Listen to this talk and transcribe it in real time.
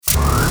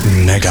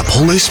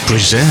Megapolis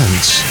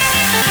presents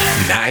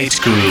Night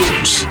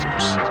Grooves.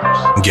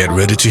 Get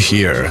ready to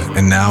hear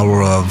an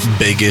hour of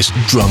biggest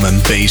drum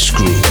and bass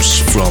grooves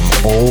from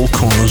all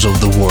corners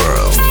of the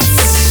world.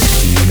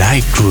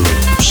 Night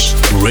Grooves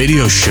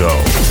radio show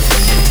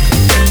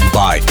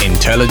by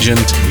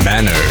Intelligent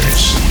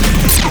Manners.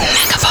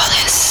 Megapolis.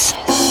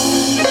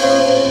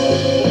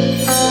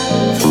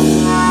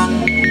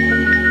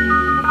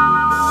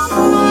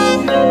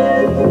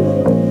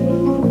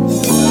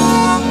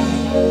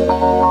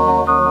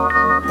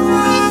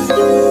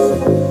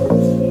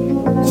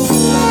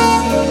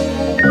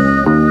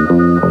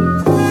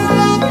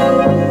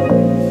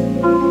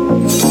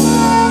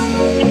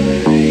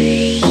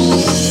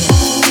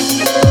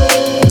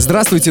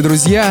 Здравствуйте,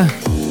 друзья!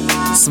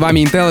 С вами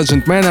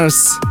Intelligent Manners.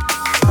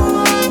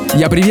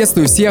 Я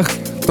приветствую всех,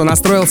 кто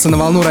настроился на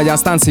волну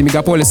радиостанции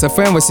Megapolis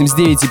FM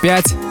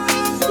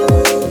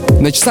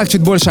 89,5. На часах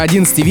чуть больше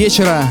 11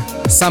 вечера.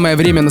 Самое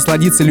время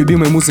насладиться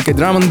любимой музыкой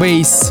Drum and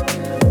Bass.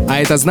 А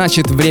это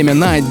значит время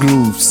Night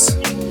Grooves.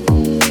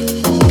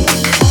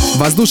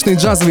 Воздушные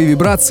джазовые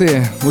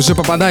вибрации уже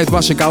попадают в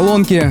ваши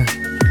колонки.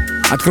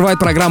 Открывает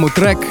программу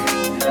трек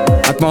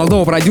от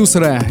молодого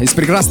продюсера из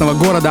прекрасного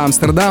города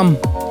Амстердам.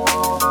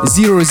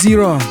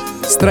 Zero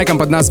с треком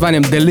под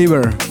названием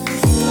Deliver.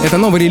 Это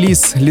новый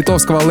релиз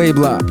литовского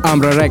лейбла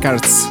Umbra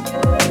Records.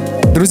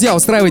 Друзья,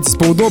 устраивайтесь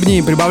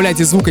поудобнее,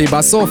 прибавляйте звука и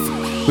басов.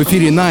 В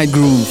эфире Night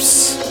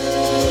Grooves.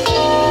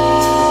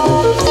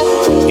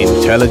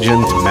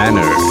 Intelligent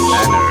Manners.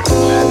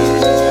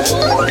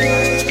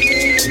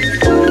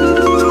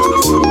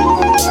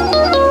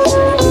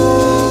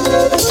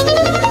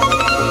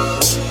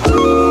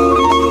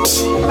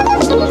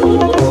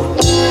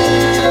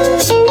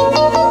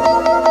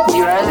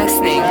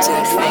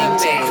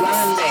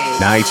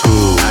 Night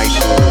Grooves.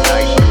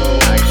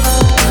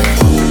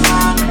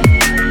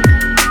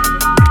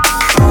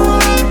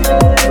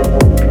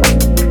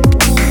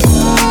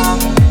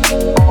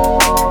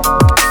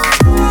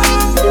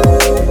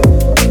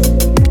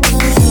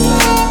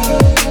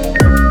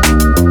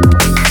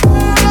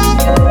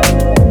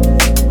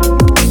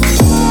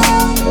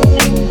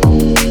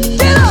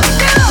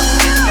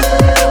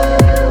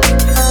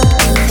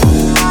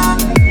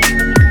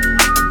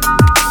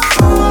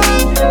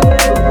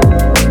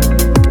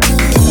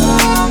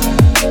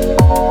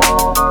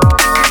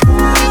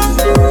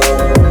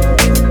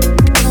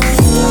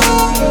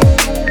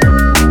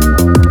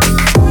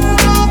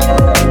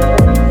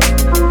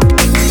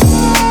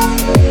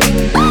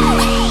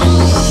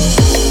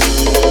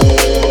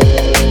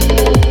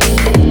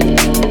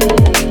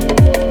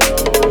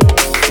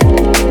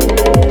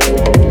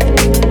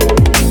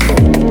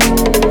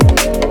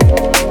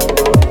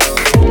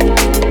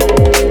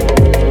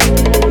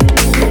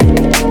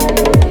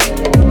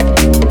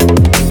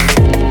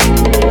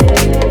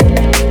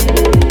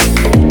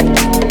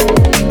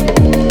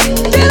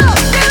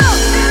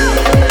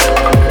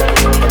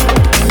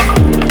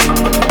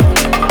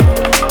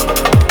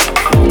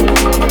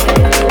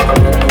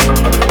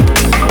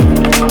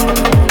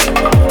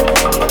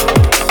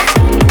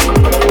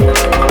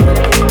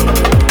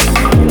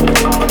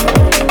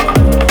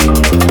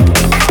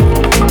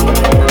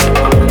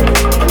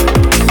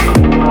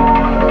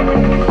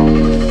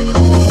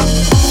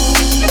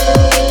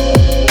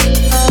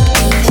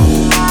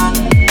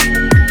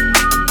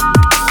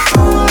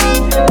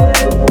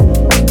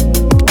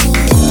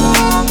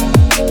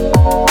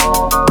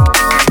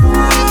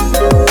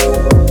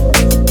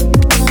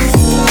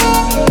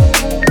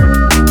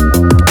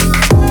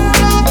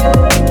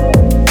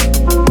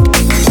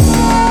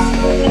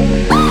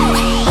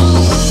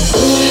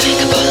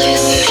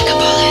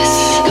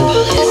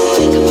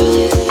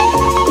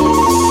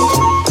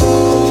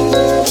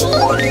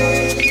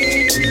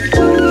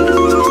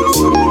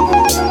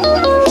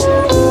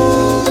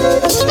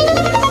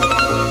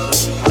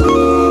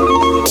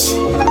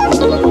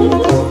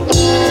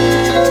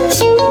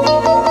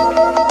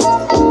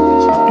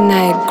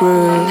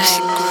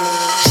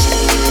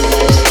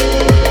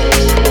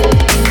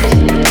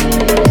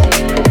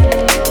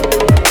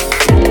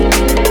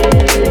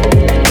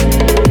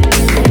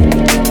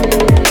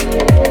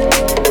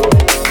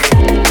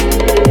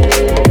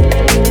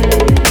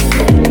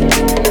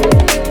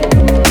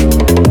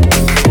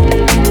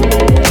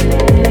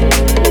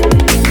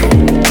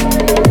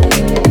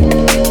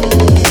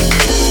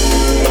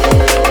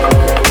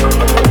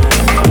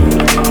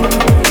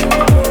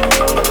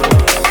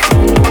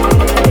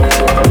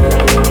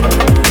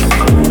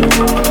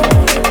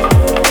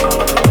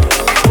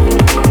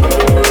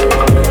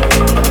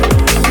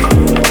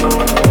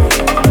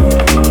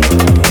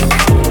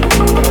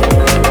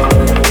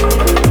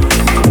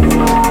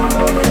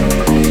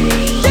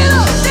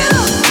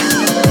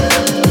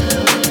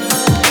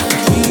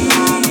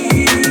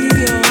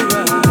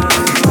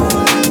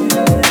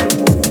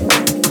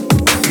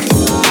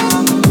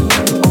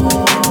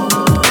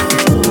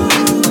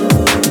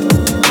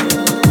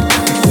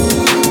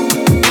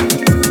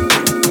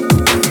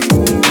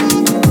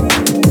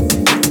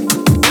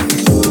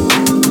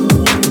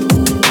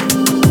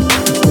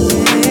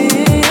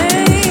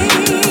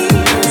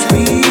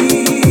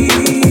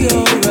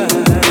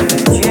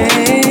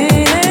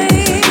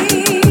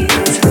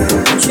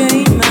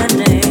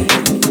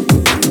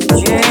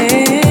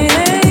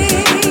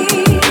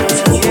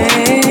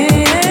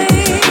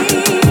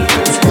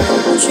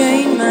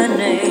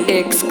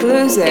 Night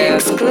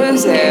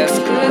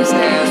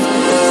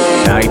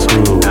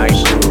Groove.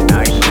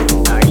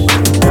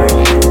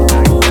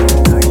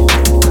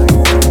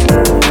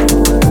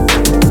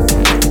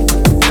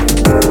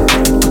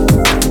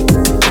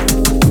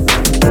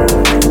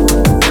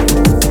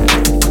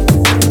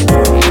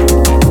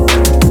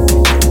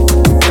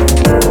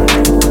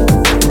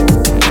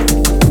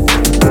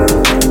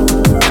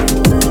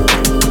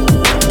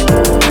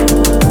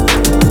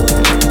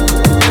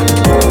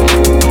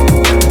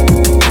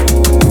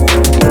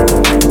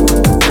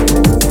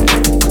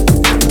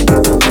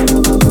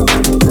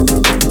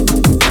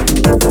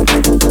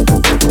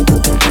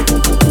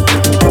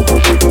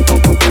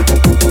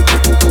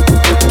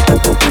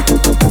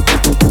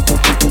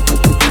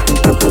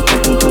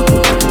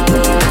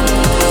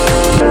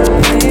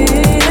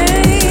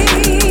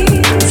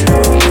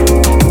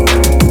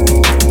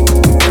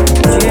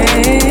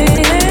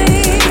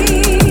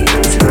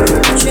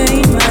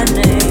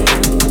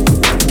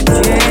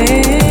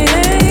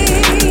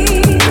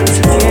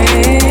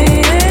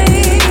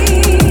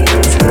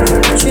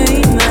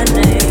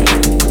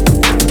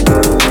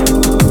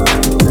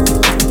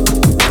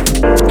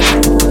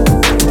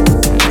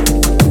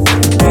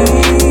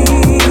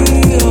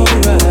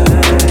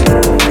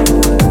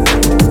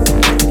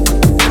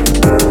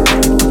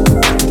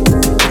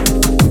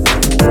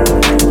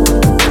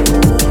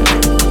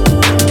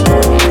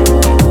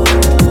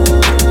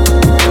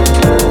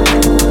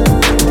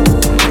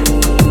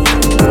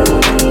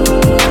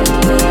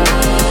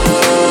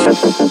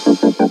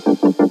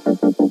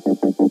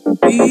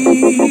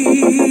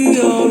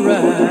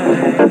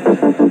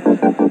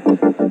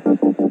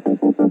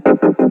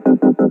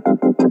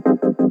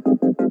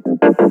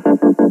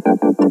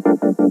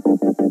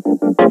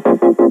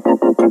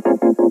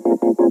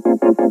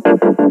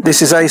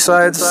 This is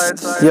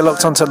A-Sides. You're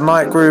locked onto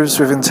Night Grooves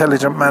with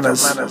Intelligent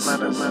Manners.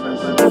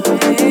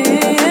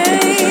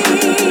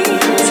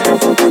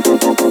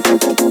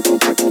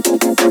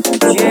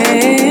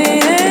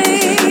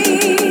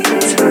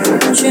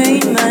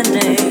 Change my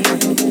name.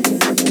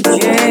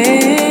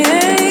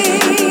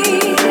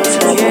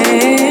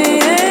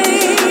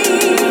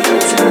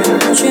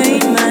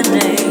 Change my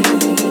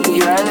name.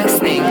 You are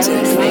listening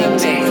to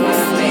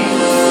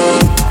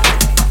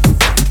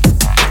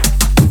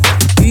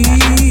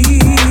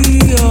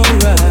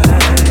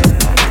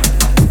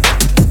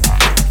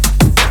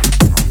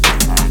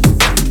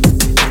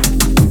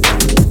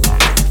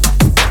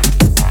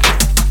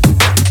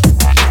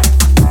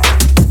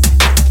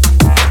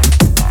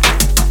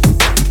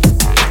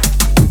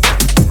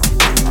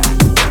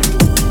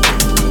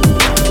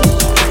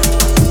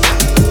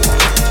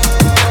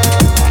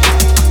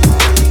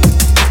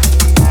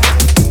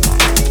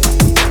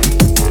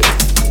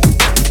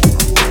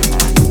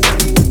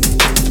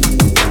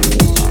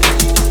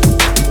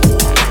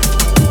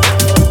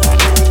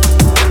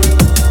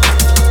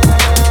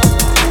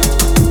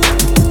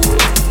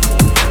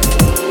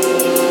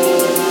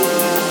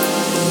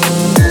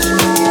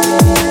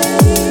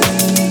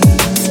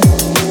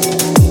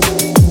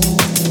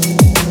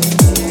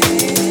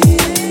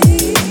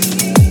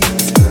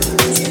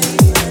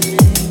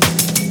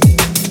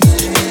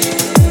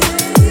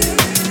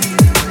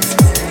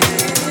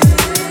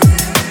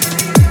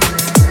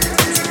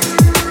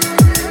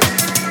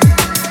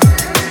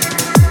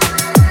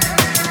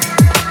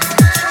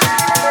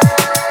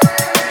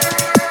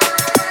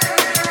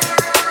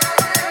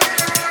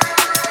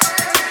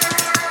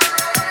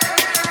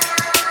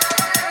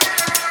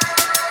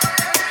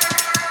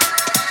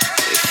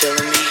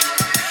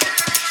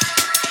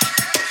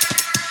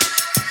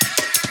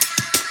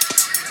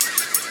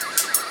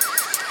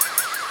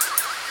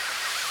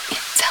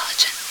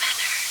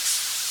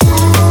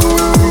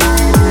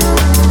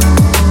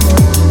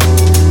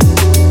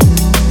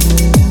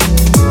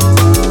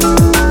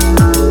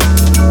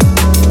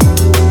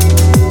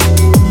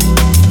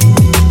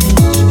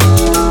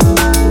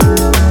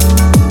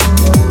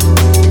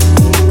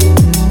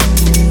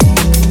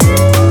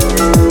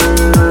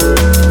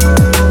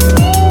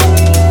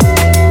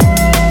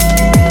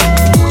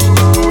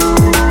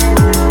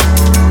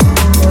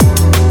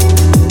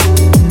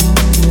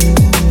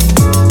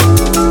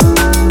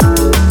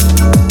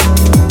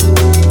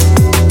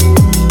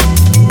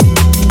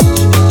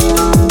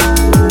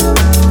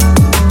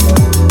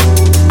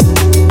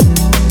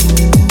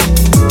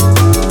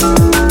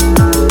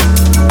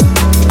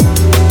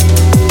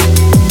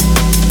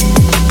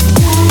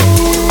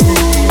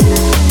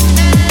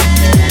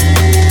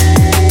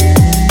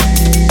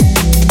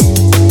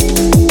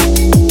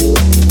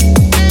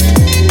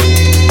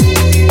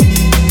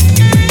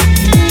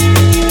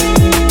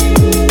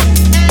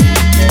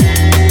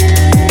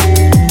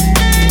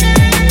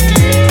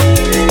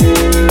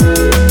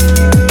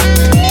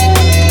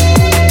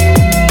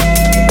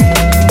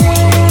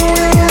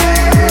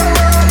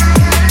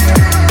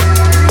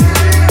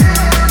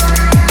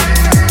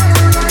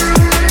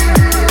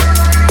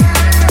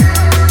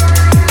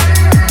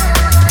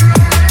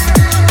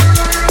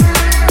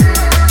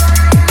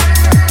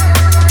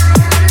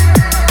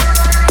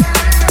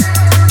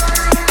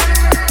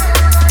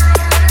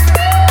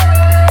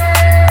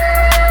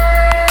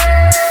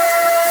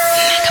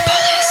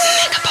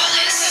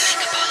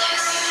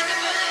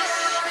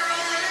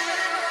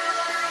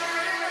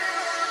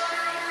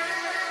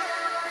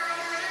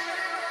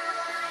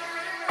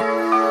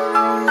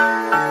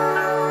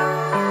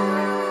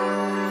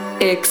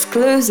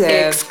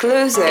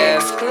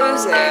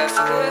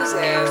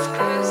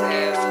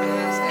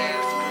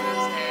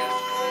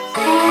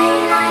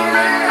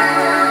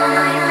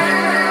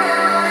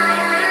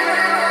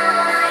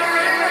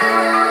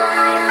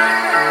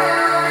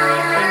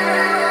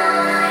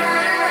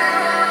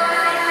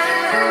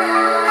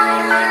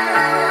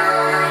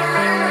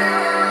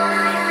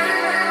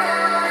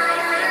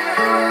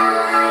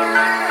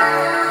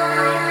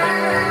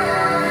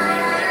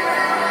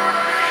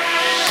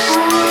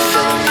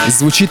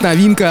Звучит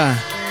новинка,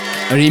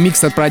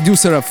 ремикс от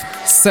продюсеров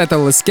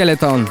Settle и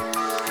Skeleton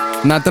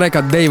на трек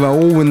от Дэйва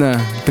Оуэна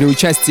при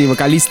участии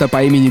вокалиста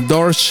по имени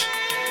Дорж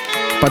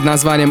под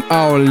названием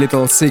Our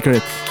Little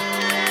Secret.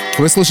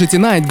 Вы слушаете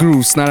Night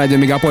Grooves на радио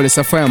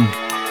Megapolis FM.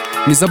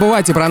 Не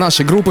забывайте про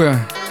наши группы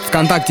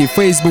ВКонтакте и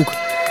Facebook,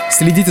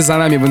 следите за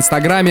нами в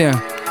Инстаграме,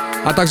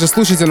 а также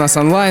слушайте нас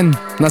онлайн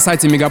на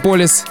сайте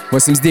Megapolis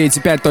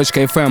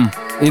 89.5.fm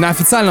и на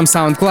официальном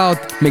SoundCloud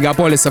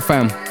Megapolis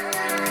FM.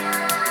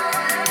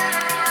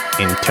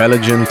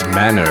 Intelligent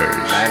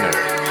manners.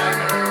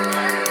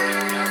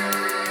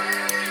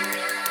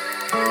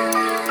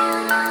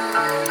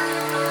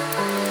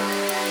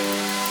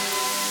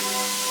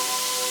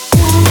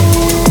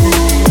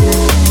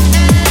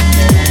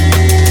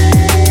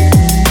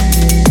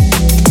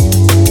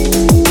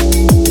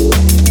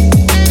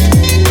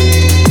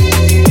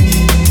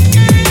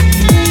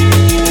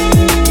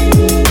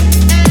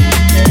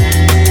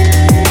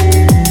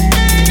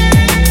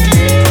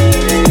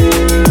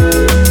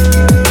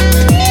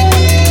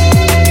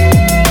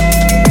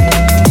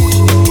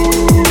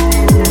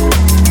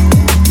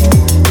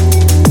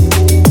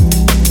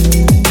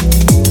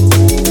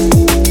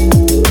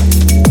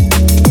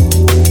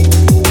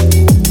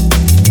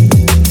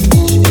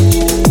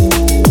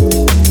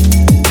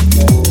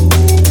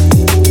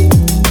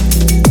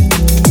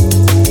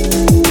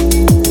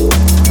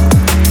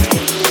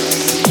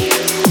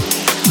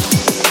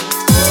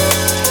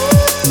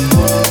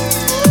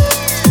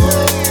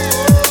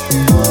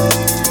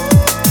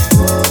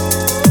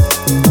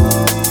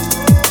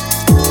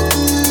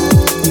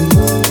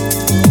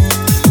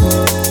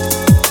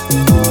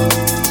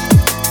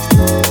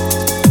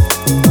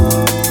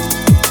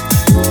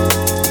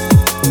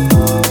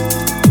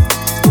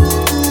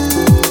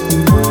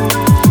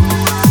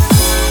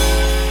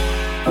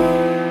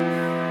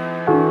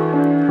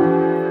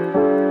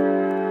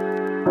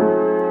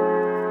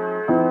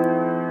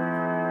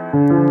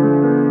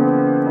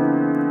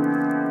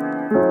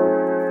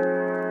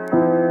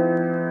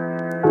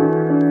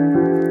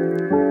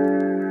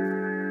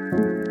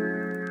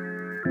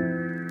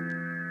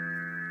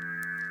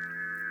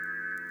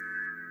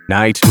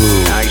 Night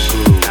Groove.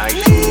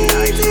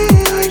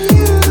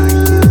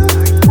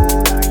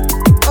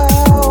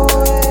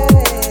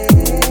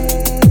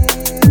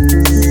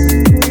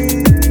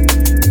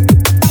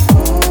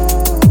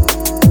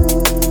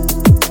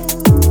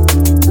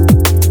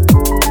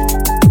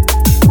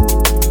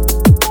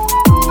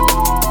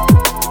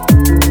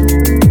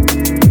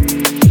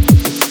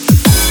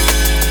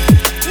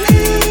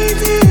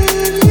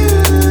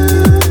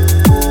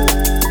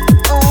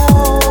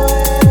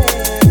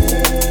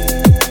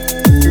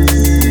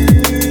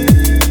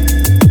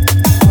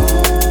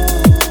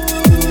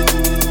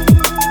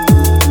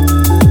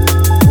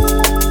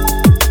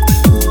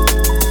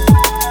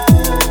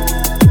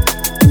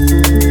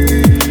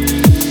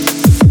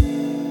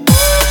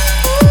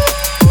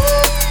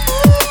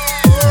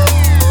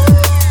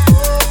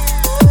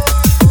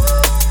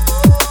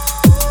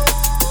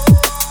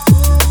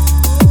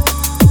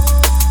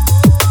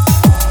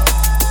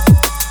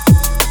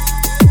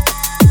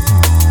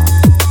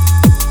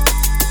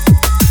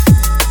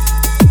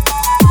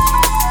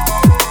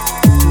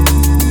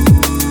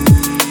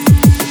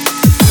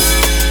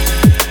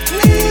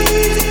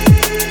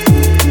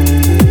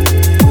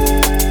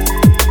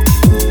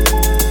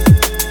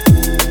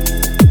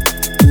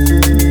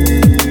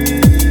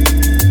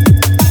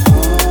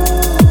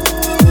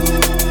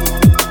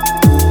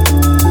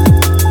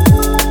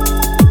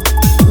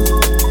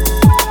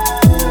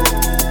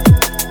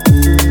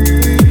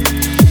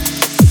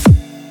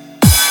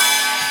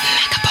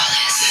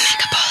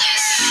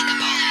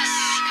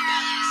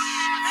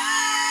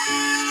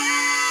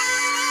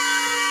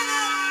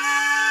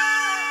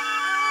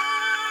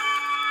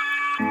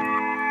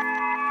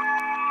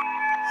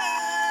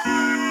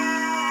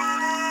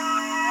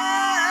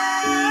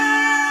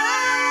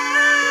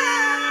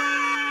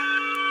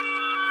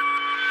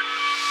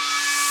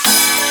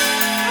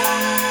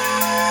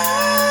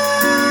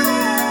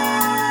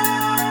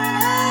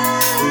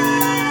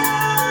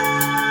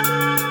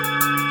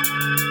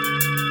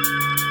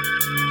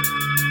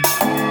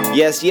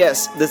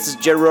 Yes, this is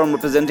Jerome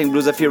representing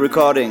Blue Zephyr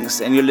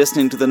Recordings, and you're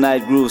listening to the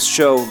Night Grooves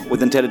show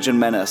with Intelligent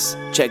Manners.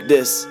 Check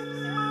this.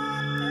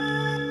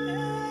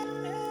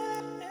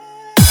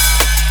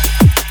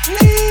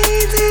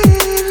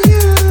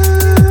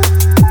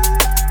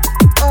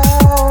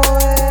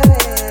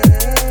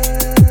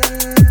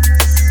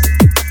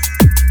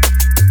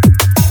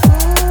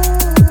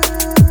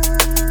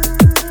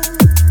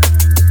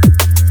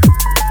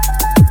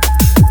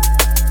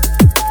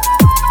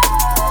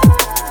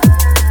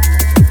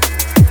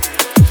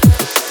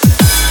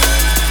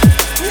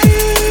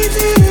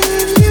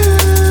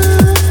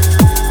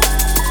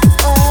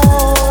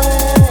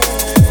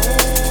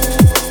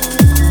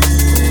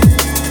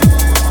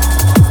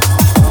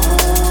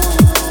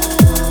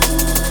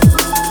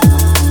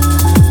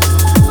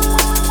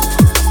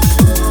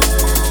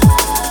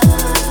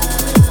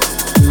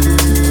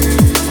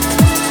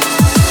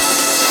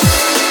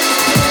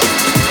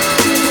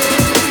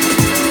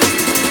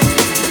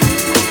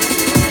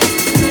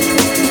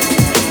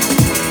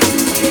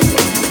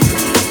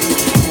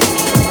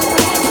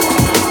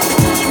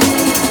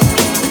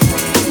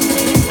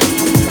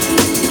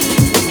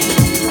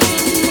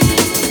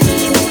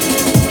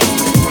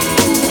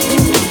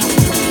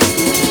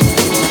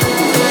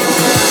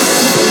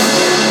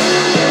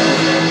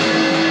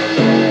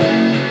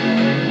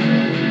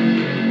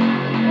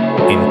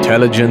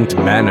 Intelligent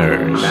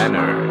Manners.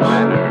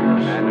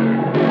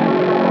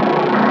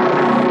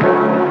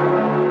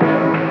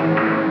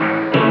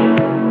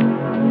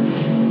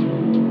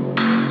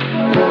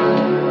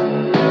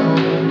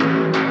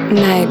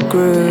 Night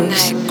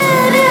grooves.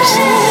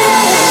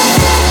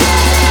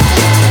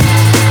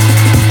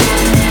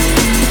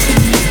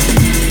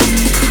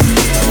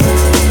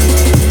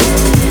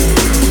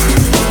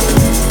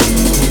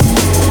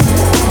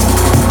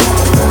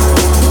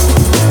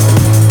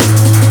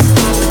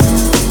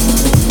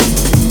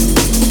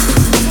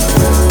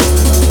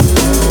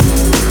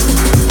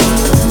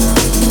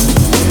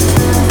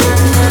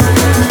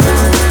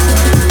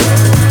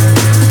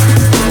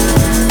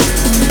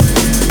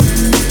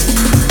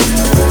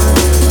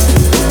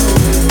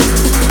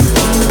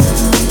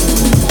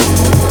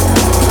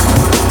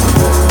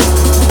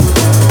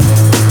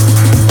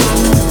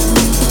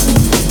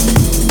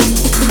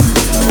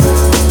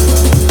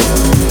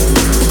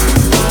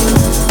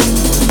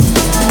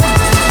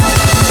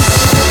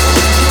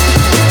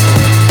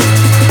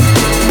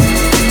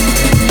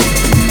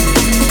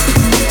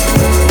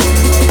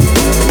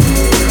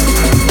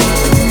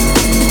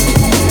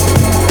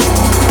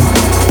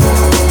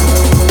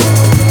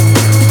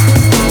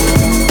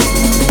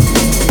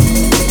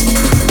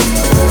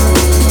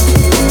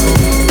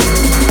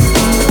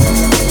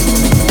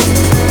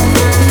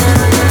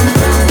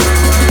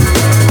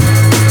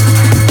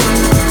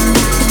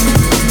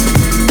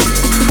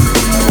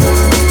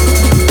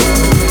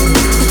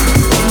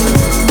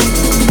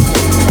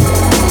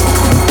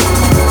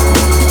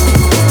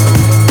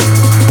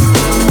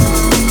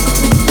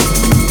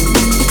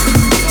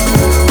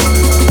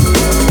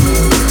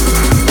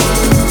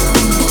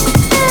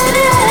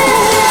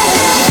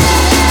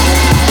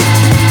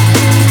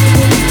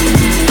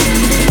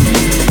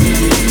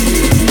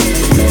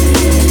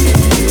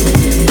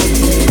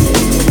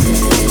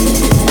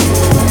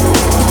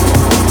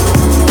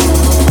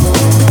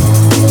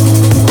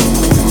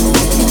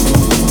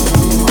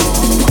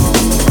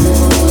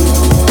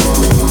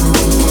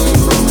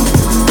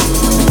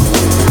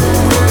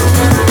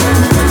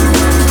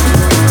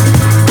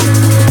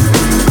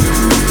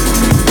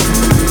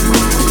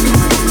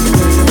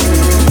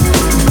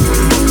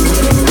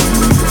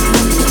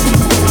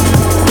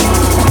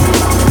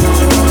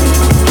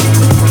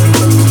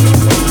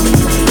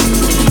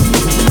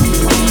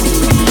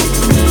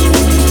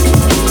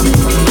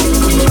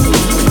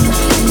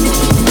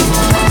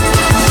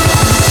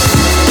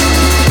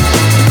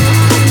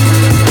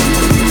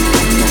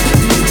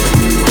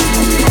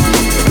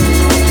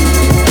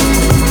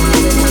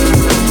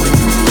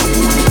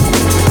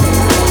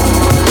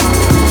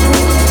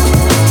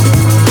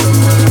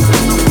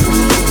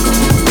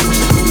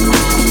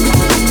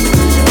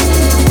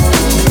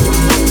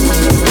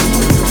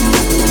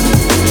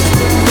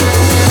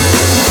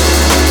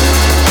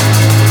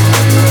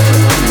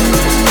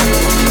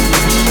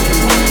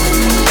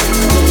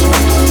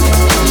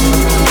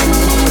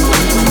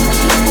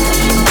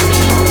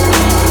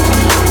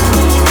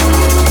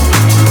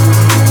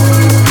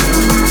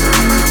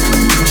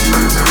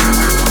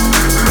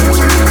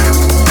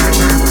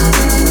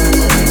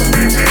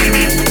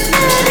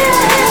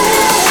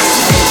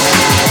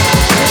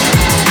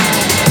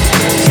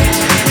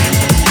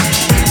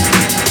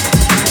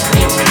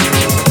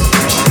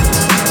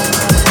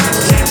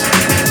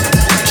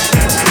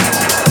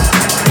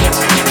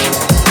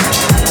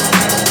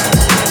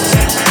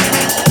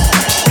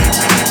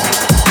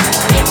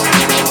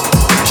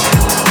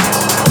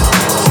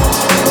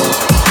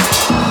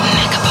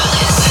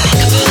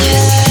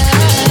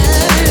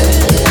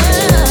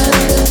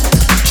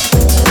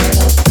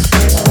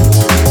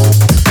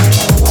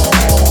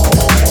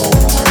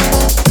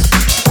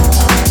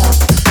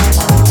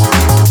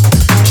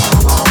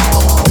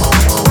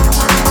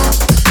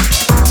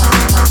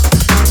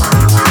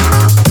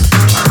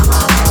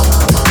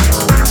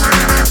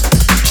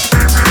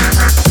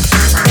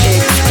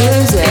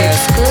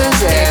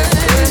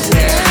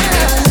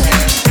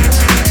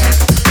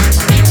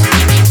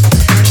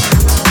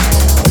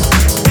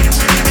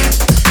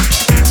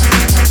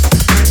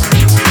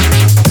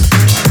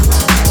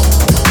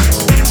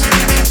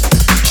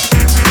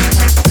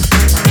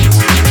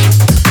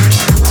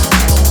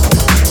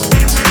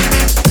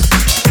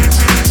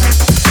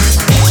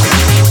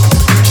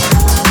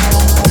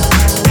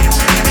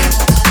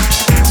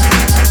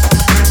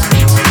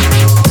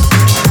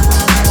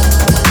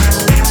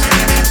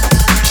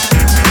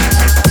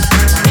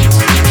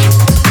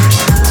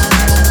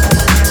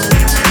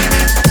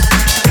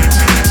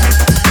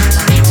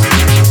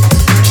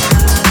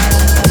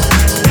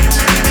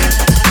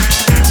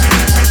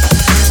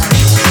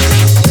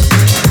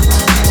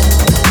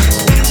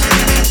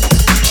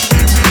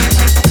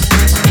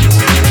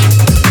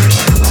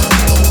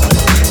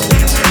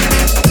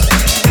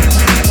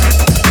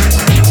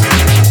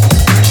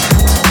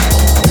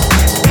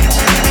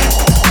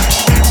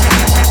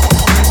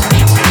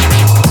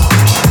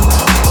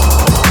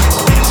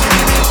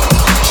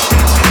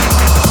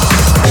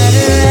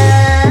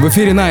 В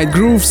эфире Night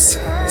Grooves,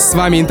 с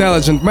вами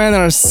Intelligent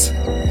Manners.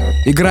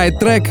 играет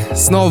трек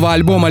с нового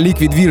альбома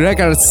Liquid V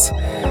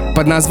Records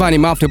под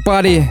названием After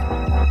Party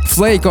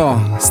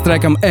Flaco с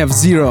треком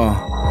F-Zero.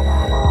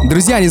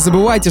 Друзья, не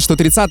забывайте, что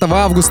 30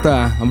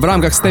 августа в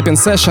рамках Step In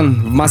Session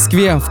в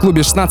Москве в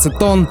клубе 16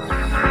 тонн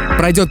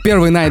пройдет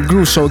первый Night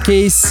Groove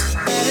Showcase.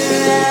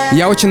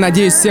 Я очень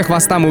надеюсь всех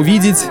вас там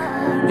увидеть.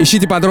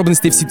 Ищите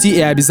подробности в сети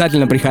и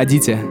обязательно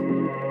приходите.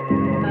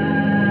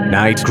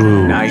 Night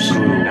Groove. Night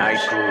Groove. Night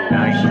Groove.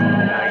 Night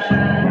Groove.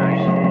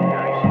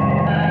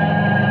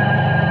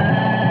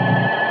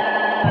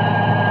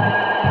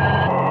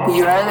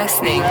 You're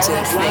listening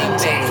to Flame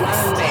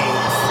Bass.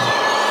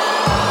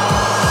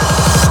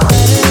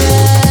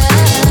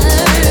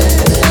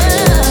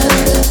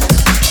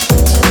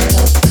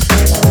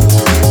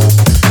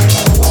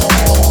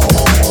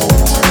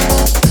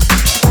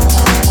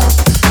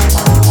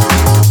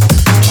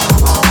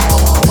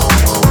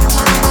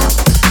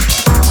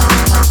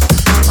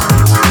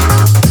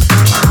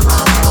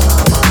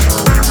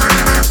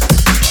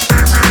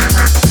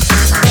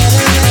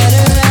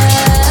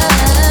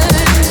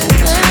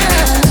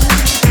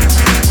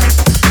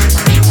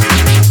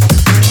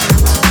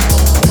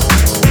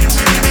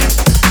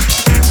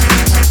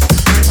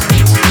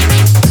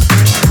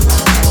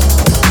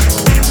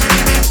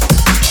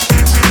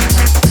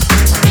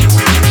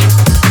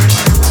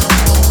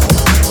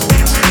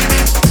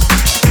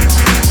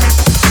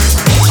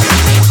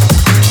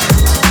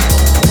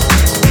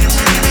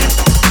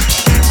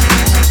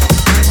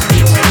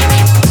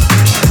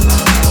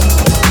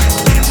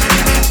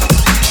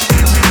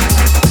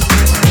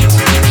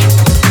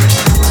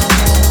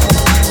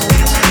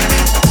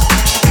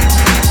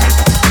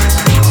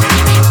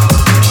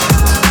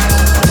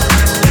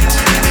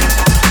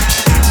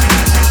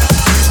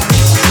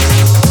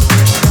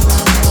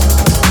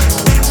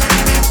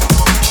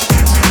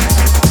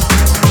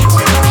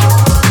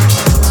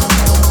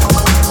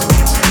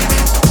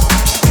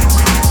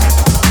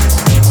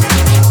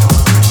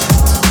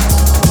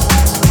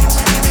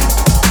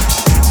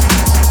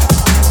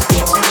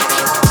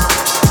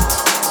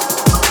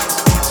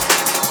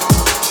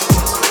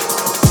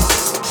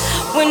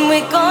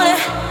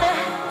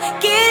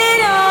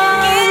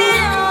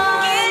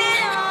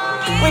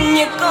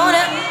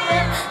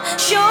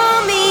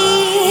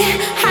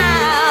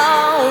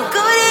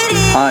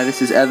 Hi,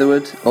 this is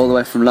Etherwood, all the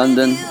way from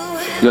London.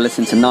 You're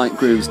listening to Night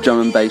Groove's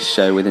drum and bass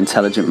show with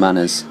intelligent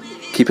manners.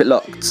 Keep it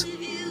locked.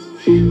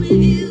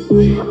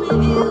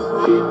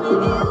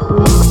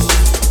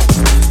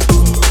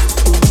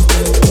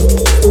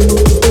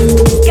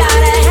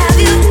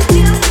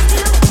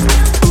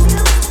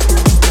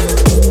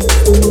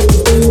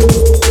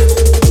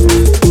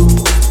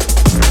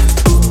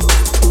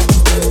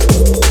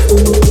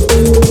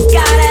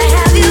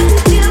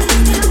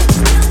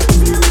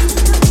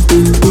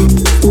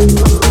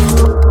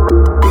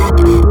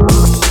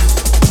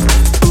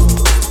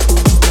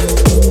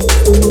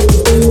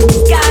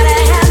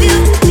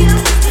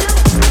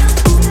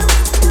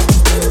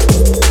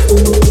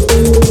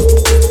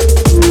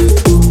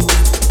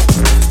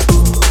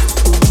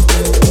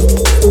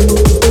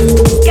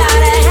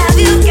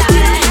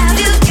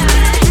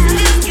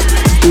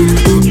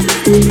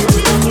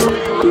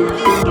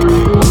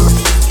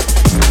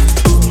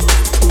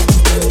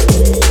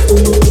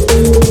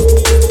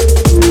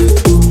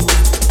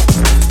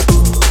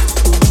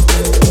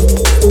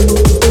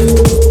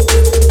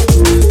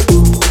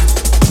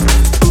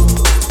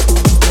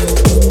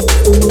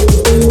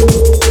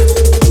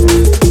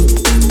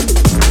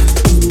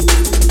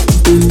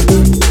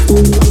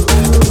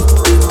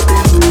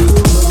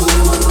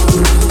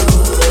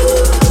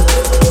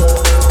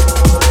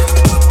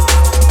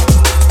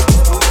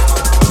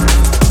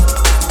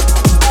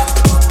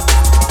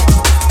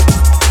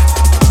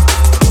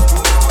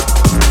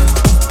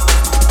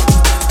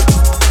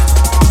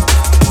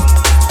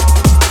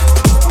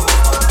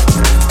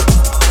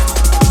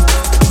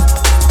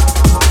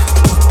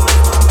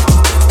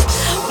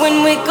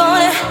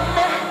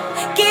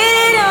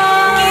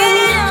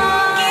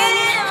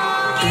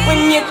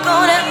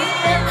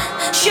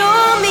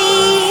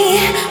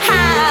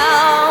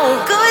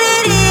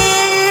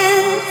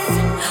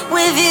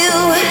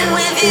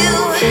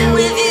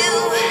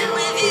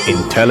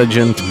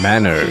 Intelligent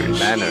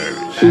manners.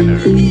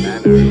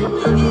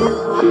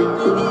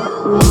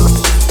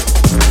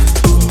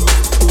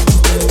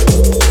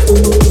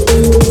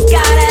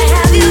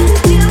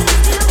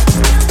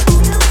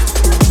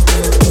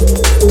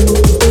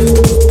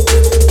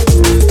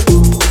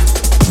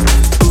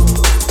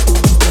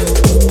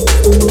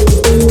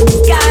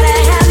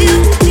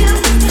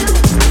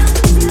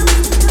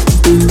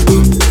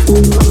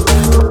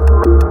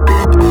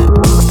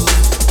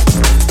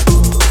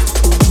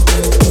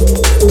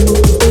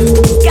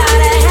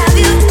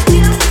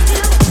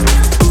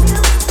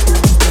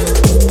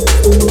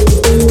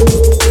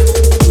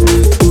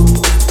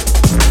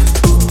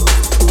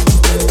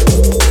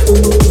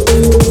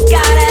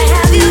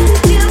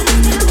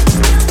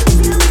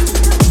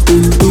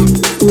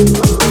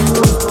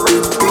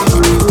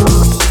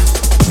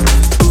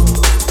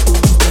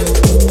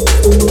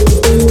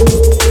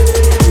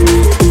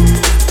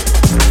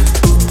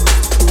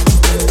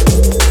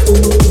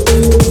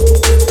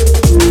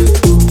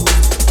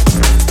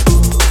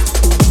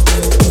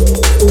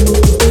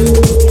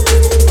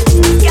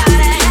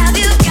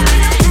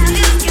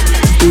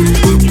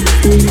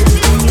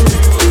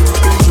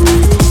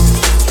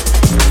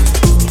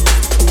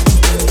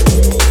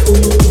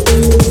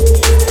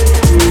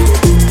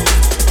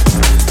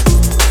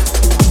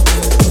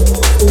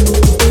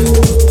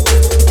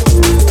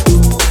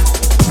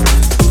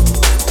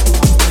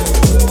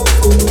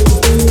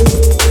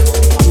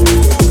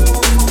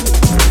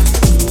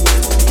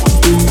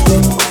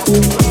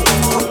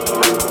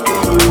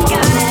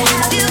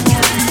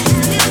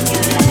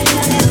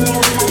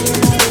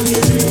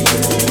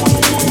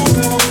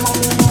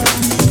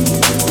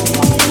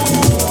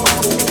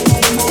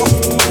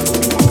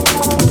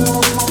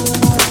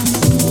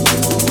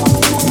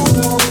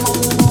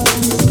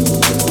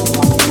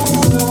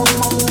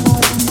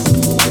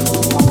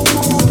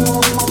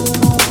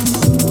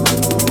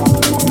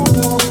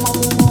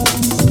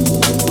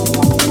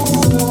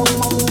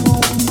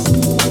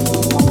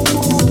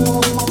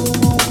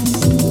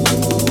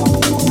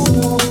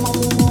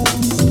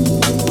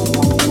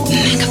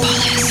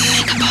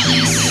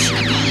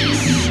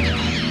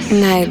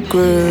 Night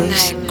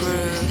Grooves.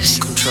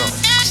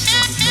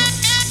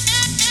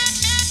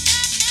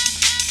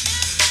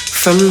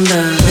 From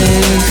the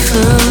very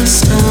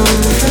first time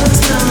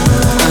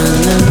I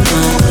lent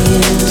my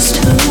ears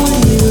to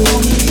you.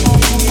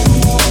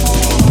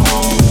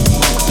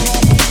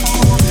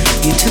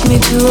 You took me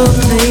to a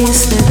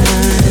place that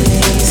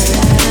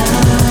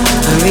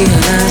I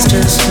realized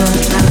just what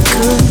I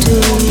could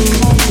do.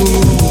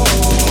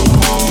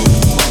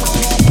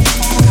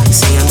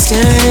 See, I'm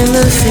staring in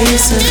the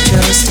face of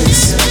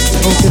justice,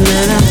 hoping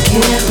that I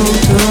can't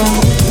hold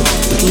on.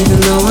 Even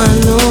though I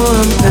know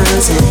I'm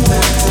rising,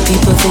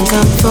 people think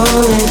I'm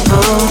falling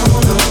off.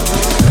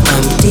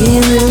 I'm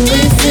dealing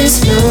with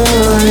this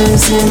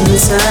noise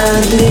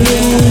inside me,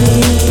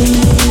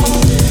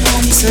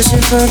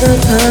 searching for the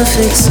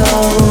perfect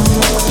song.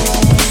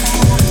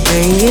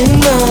 And you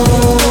know,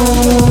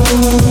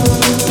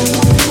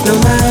 no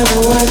matter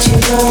what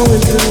you're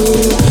going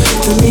through,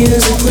 the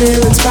music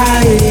will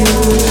inspire you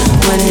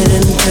when it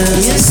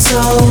enters your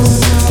soul.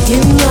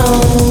 You know,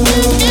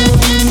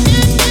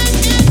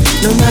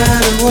 no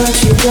matter what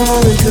you're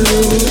going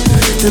through,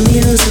 the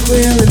music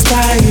will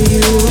inspire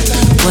you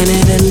when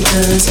it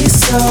enters your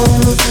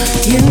soul.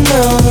 You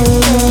know,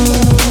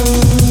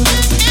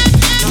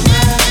 no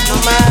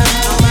matter,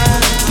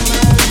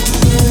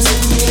 music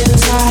will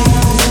inspire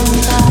you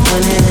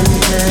when it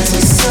enters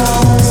your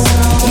soul.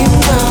 You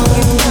know,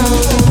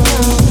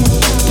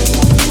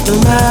 no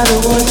matter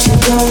what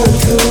you're going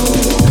through,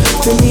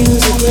 the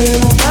music will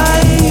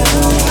inspire you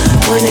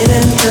when it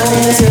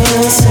enters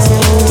your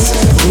soul.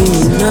 You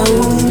know.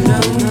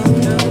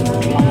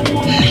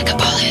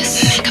 Megapolis,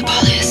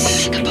 Megapolis,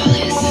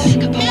 Megapolis,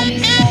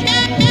 Megapolis.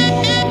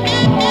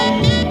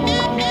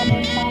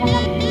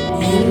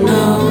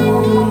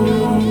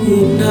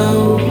 You know,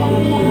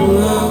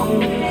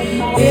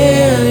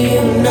 yeah,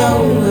 you know.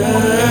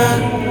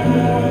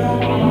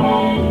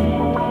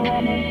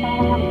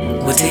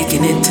 We're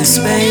taking it to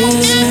Spain,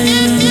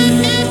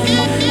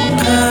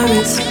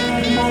 Paris,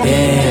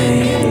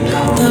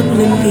 yeah,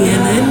 Dublin,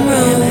 Vienna, and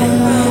Rome.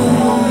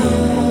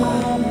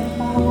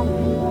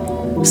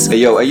 Hey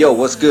yo,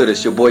 what's good?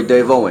 It's your boy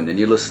Dave Owen, and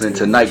you're listening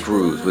to Night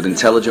Grooves with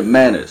intelligent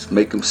manners.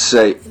 Make them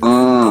say,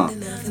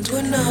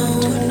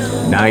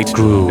 Night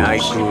Groove.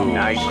 Night Groove.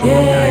 Night Groove.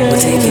 We're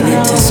taking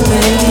it to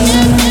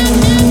Spain,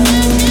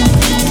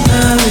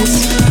 Paris,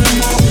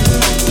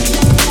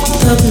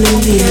 Dublin,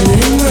 Vienna,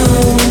 and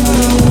Rome.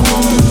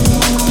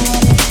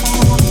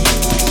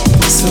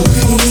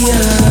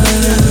 Sofia,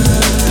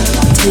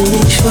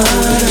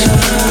 Timișoara,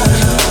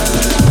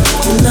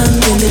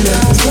 London and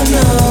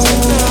Amsterdam.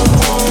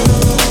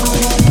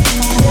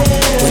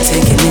 We're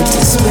taking it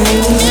to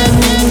Spain,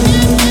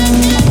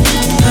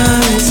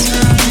 Paris,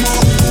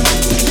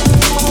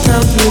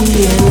 Dublin,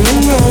 Vienna,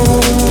 and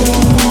Rome.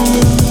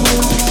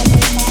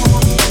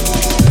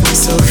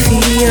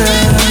 Sofia,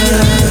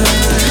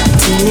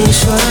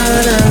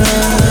 Timișoara,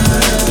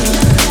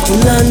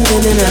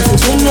 London and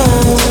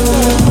Amsterdam.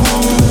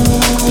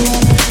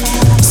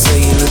 So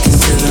you look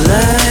into the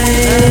light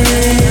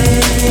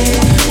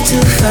to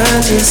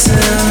find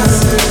yourself.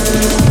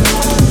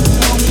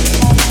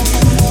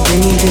 Then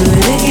you do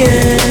it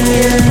again.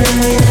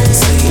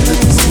 So you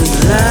look into the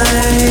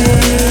light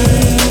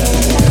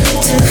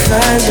to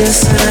find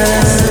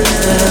yourself.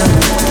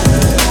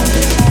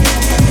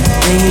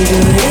 Then you do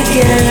it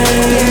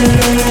again.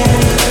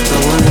 I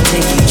wanna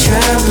take you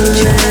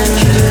traveling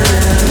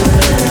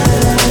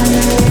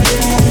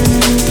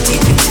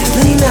deep into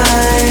the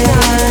night.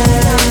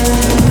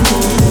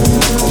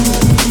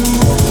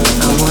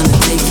 I wanna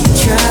take you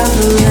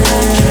traveling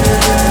high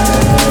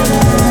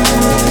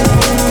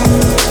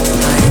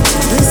into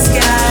the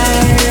sky.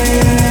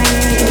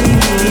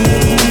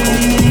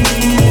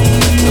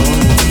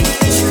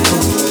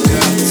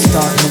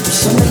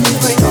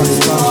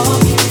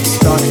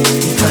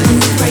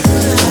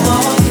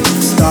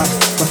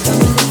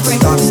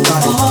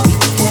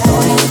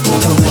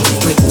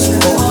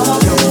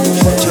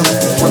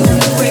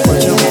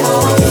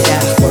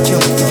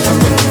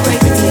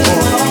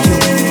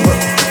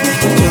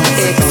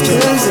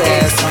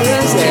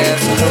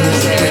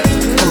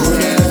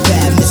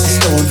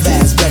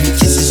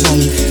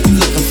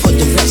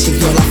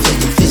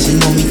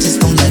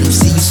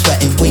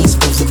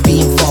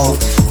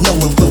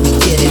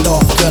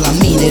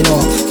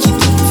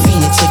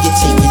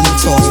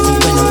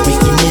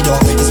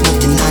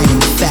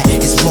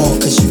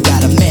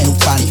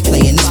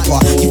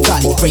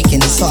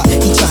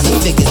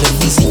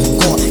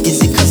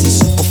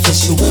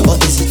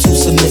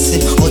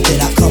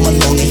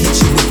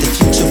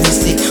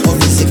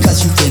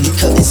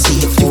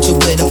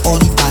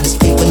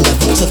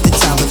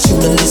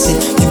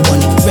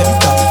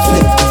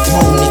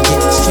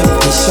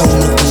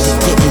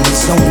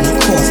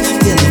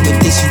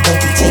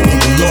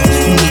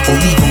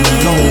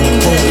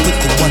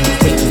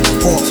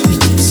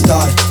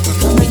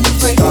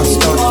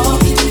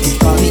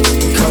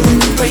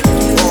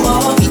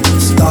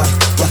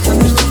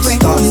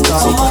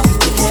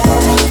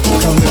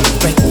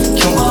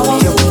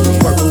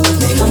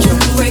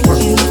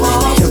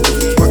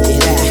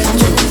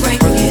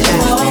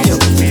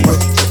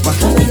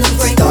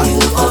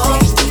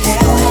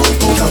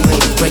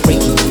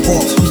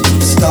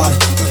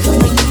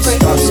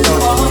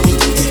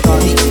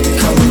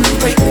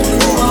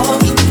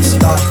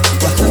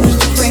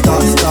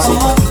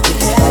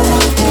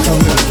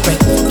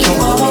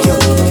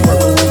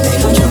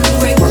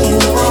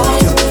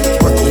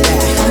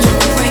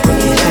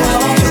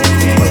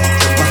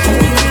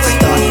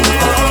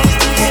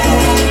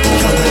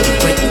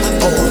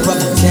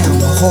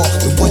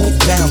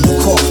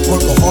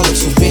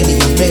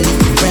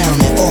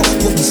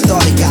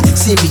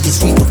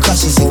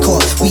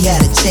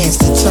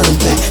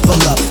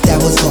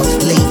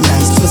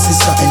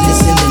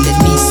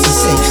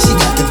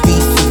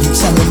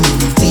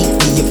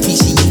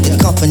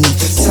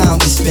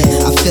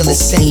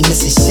 insane.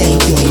 It's a shame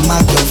you ain't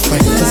my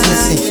girlfriend. Cause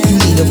listen, you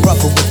need a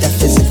brother with that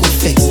physical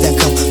fix that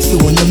come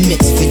through in the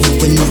mix for you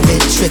with no red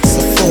tricks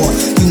or four.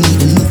 You need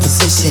a new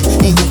position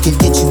and who can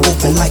get you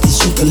open like this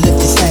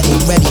eucalyptus hat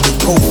and ready to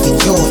go for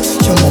yours.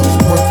 Come on,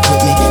 work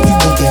with me, you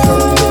won't get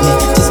hurt with me.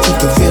 Just keep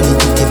it real and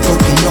you get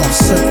broken off,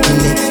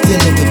 certainly.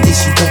 Dealing with this,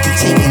 you won't be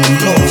taking a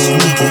loss. You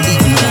need to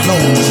leave him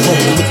alone and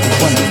roll with the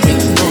one that break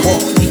you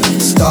off.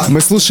 Мы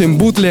слушаем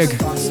бутлег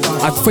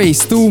от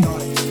Phase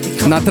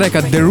 2 на трек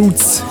от The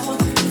Roots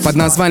под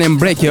названием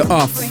Break You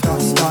Off.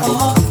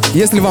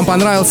 Если вам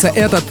понравился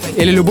этот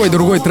или любой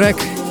другой трек,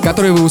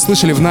 который вы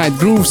услышали в Night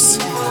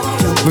Grooves,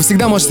 вы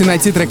всегда можете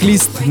найти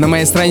трек-лист на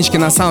моей страничке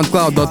на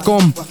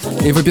soundcloud.com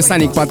и в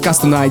описании к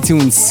подкасту на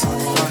iTunes.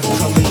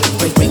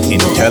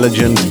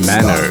 Intelligent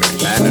manner.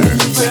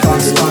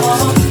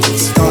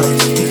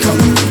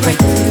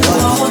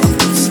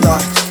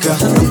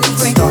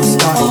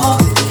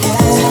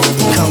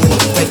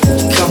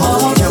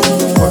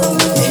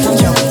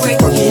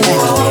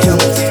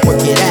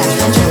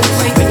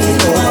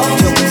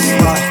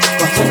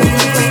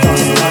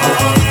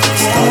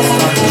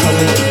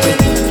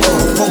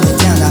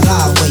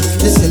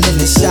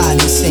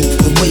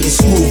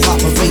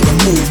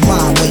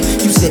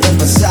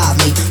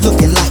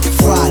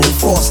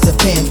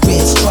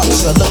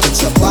 Look at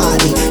your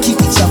body, keep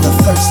each other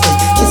thirsty.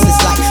 Kisses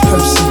like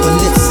Hershey, but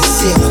lips is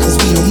sealed. Cause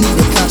we don't need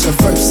a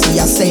controversy.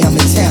 I say I'm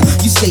in town,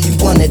 you say you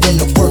want it in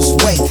the worst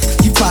way.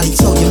 You probably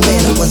told your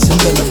man it wasn't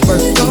really a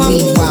birthday.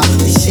 Meanwhile,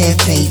 the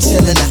champagne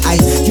chillin' the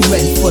ice. You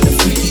ready for the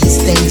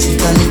freakiest things you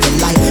done in your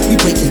life. We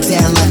break it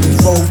down like we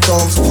road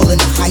dogs pulling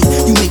the height.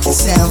 You make it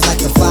sound like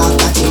the vibe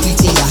got you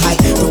reaching your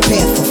height.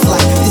 Prepare for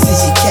flight, this is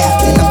your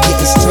captain. I'm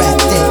getting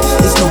strapped in.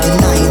 There's no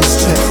denying the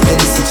strength that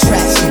it's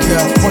attraction,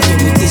 girl. Working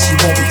with this, you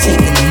won't be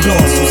taking the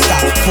loss. So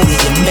stop fooling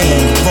your man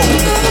and roll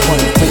with the one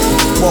that break the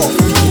wall.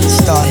 We get it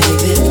started.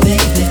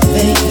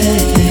 Baby,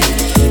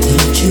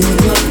 don't you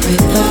worry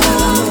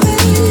about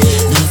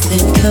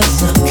nothing,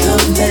 cause I'm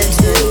coming.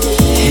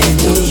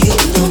 Handle you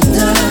no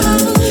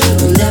doubt.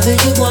 Whenever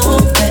you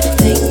want that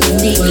thing you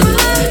need,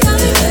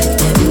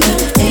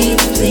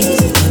 baby, please,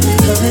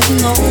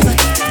 coming over.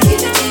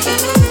 Give it to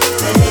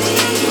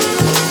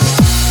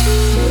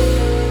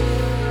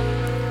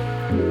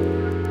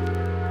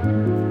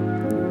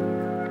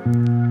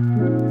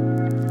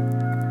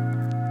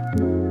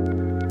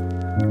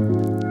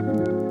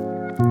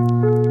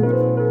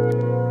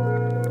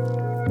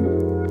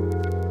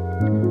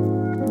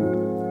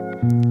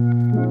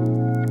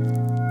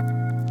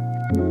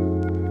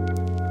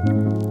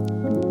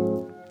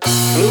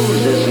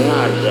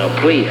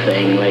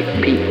plaything like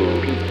people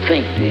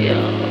think they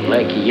are.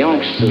 Like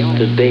youngsters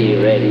today,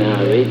 right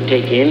now, they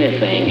take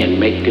anything and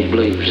make the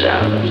blues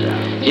out of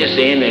it. Just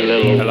any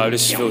little. Hello,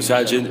 this is Phil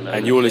Sargent,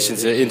 and you're listening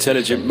to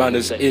Intelligent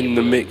Manners in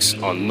the Mix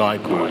on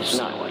Night Grooves.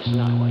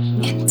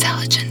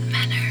 Intelligent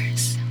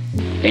Manners.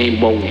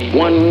 Ain't but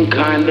one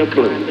kind of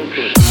blues.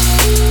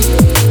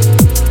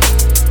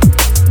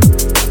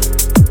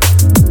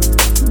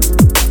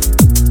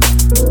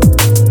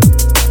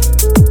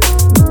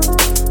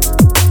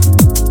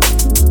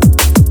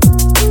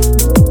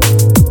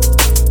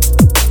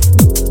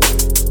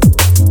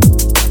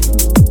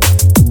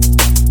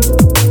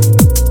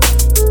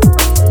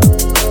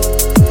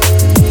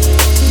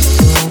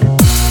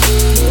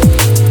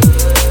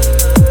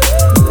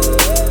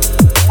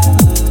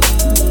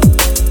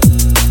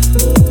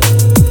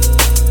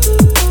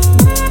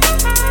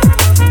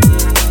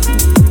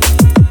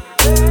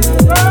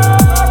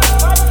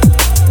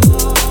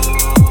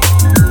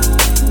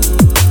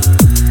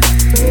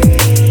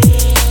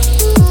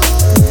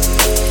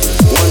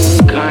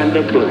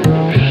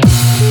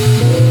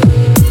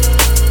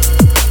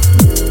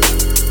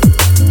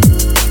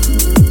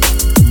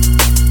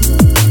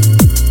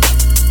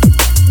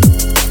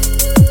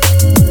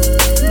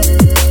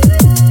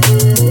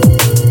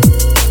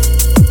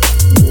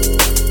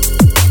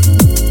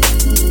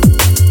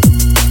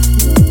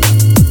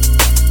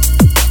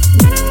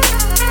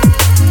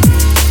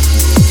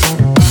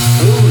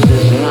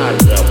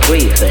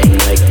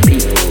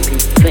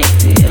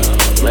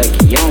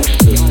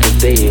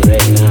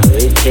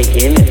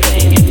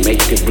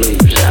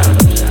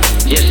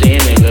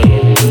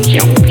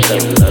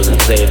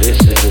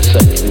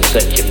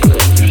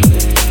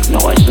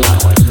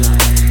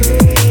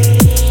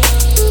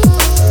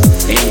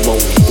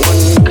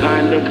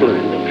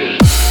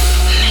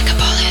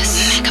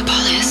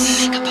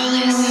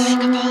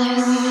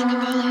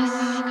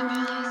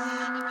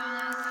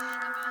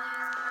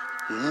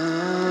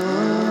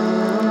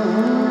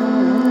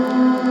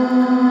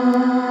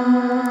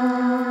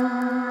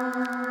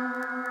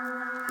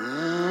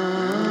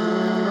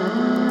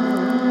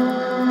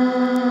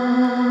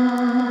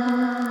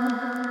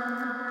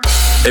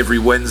 Every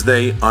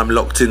Wednesday, I'm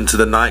locked into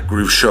the Night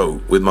Groove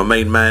Show with my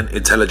main man,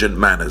 Intelligent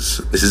Manners.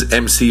 This is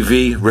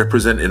MCV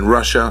representing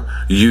Russia,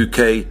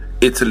 UK,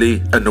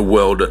 Italy, and the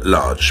world at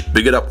large.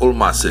 Big it up all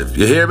massive.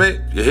 You hear me?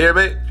 You hear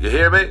me? You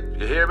hear me?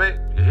 You hear me?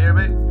 You hear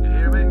me? You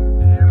hear me?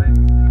 You hear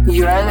me?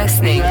 You are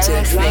listening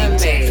to Drum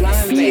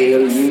Bass.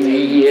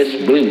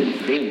 BLUES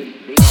Blues.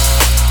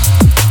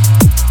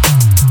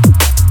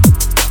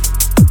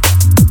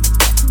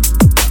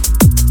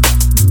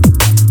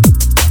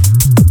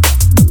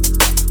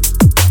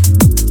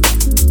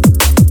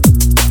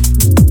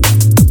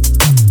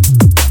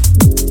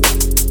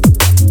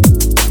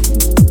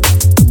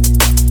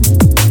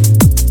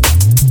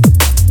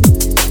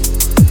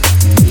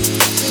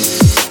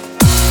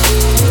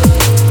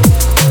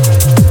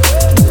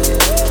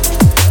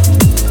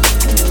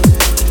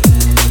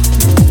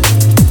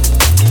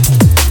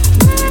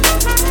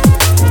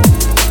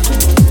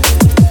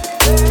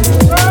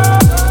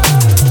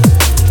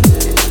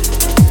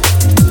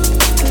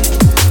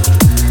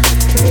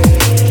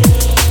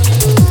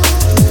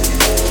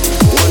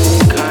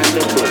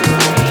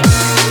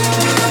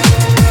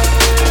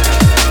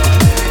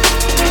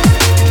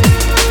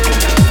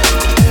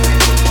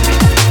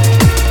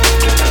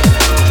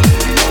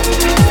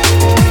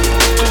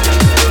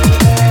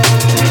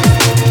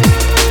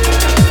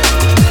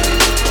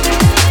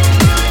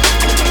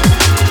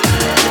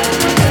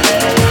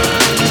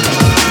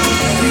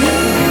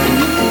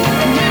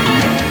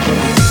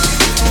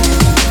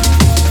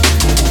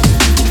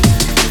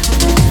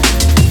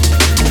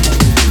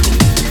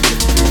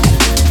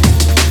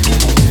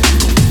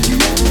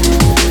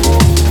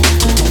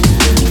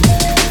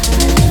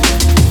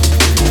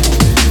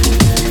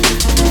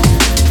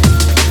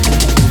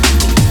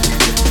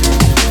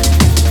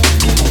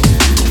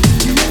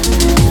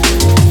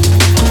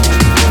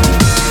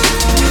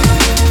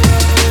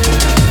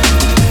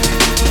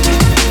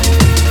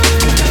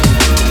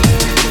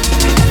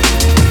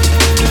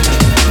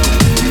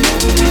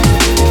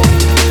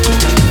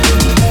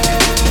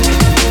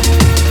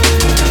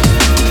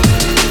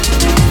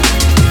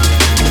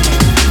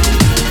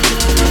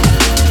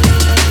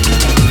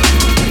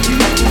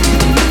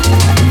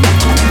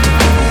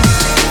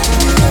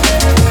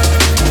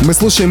 Мы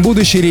слушаем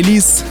будущий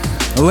релиз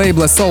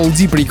лейбла Soul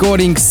Deep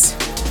Recordings,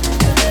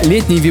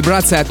 летние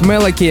вибрации от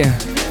Мелоки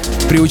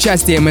при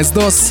участии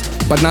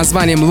MS-DOS под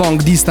названием Long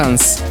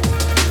Distance.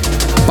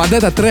 Под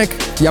этот трек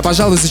я,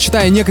 пожалуй,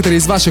 зачитаю некоторые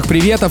из ваших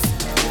приветов,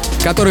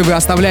 которые вы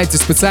оставляете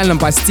в специальном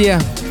посте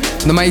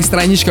на моих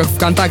страничках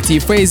ВКонтакте и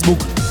Facebook.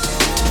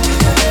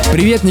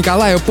 Привет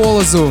Николаю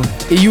Полозу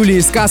и Юлии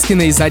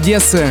Сказкиной из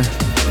Одессы,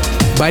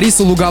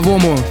 Борису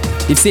Луговому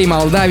и всей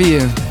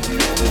Молдавии,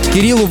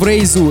 Кириллу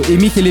Врейзу и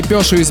Михе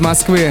Лепешу из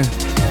Москвы,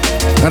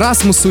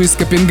 Расмусу из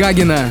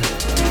Копенгагена,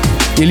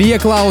 Илье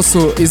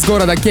Клаусу из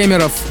города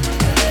Кемеров.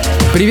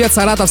 Привет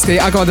саратовской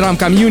Аквадрам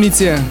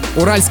комьюнити,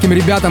 уральским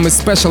ребятам из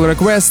Special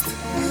Request,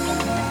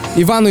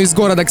 Ивану из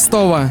города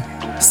Кстово,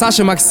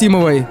 Саше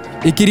Максимовой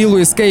и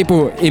Кириллу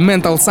Эскейпу и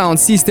Mental Sound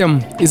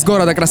System из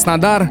города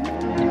Краснодар,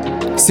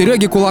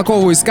 Сереге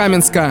Кулакову из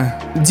Каменска,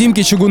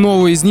 Димке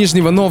Чугунову из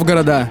Нижнего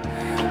Новгорода,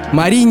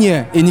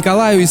 Марине и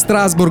Николаю из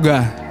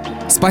Страсбурга.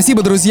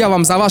 Спасибо, друзья,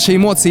 вам за ваши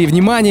эмоции и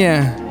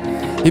внимание.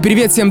 И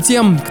привет всем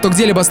тем, кто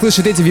где-либо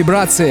слышит эти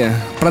вибрации.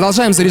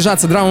 Продолжаем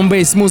заряжаться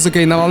драм-н-бейс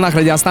музыкой на волнах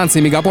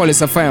радиостанции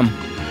Megapolis FM.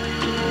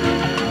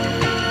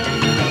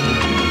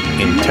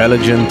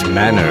 Intelligent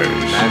Manners.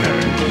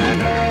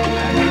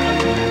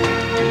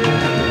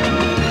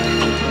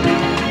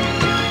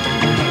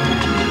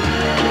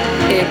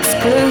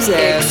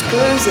 Exclusive.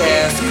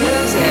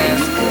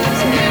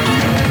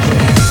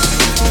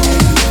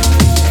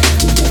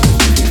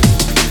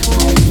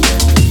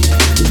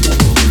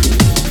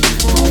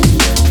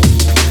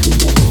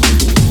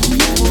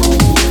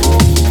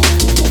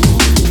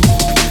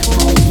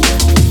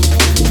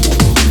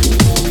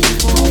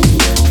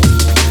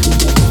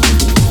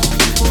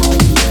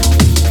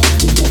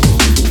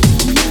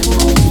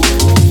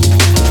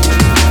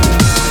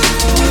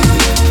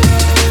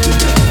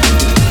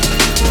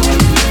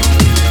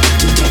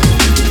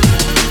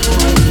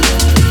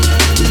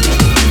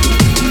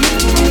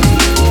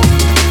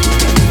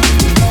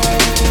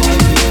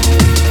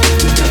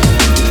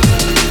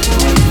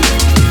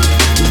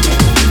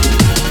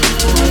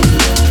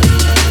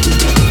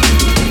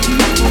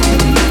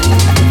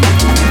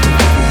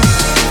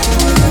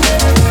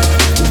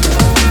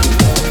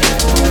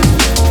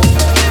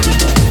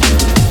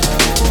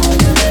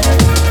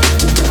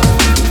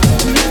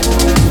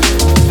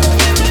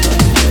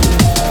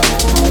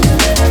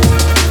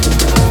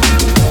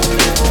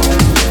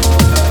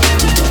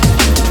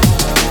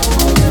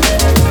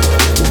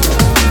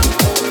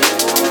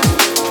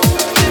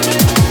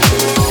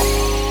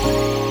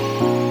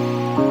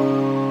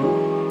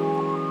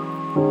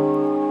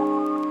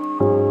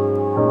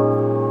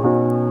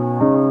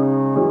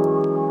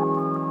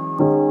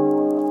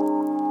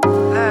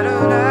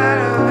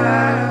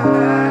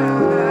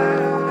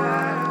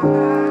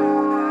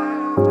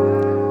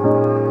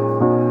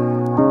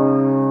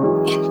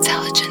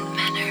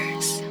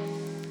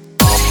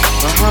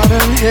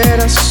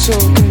 head are so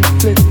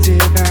conflicted,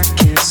 I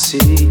can't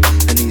see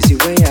an easy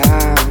way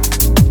out.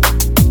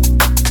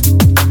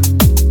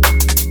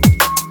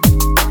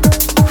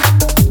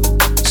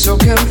 So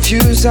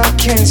confused, I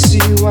can't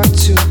see what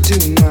to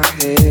do. My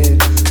head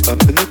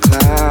up in the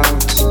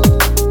clouds.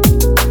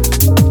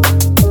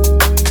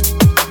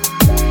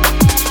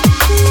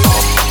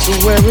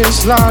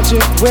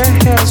 logic? Where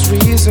has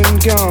reason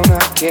gone? I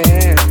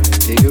can't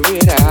figure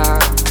it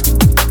out.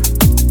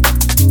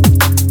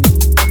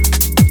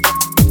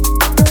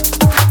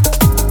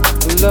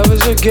 Love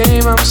is a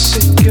game I'm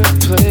sick of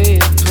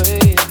playing.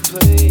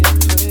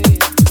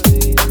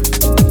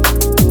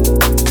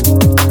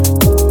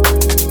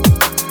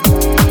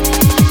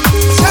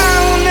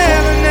 Time will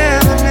never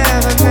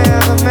mend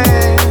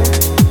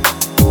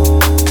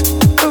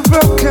a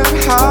broken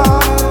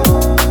heart.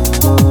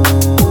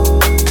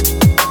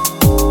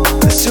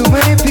 There's too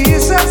many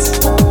pieces,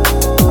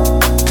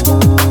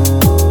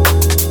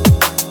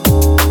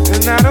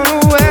 and I don't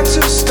know where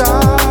to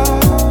start.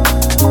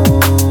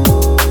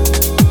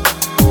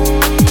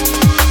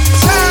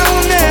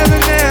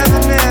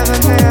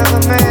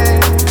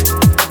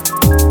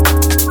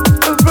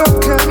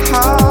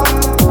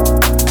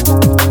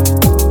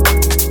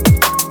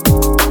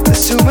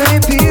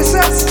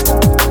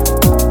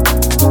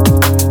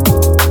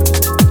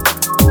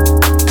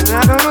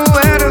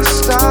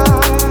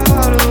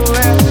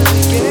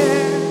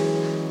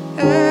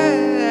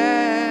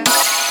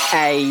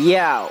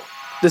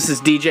 This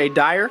is DJ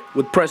Dyer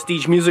with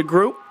Prestige Music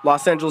Group,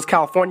 Los Angeles,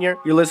 California.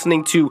 You're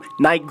listening to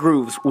Night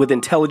Grooves with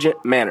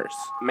Intelligent Manners.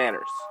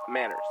 Megapolis.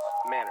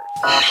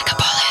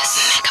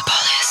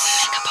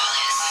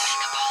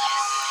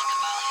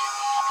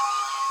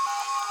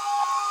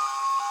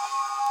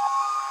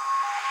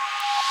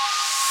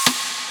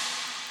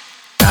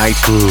 Night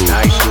Grooves.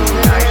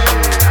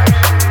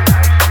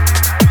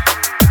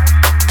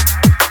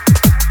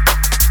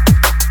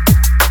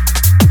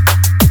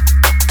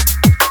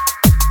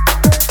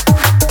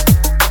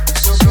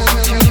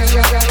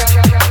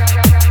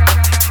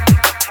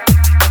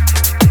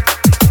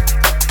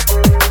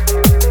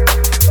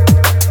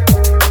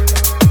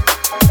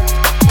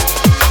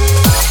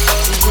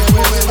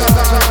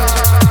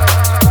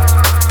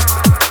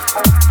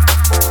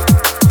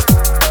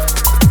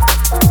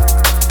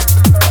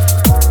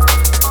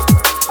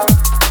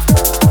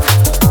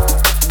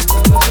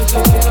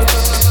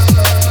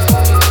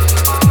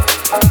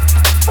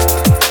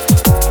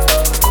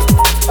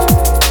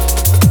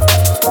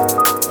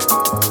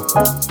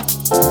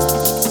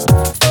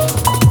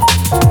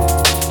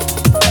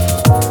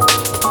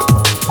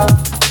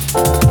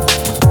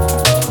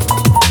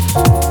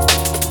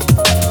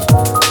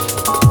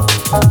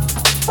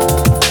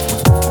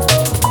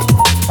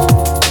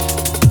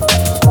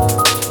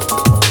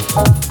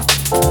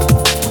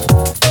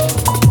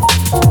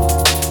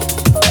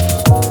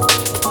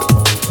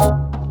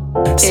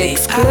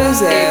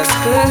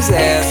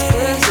 Exclusive.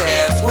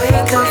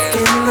 Wake up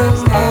in the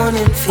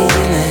morning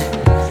feeling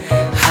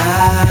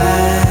high.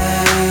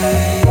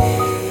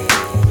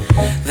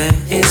 There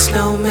is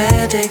no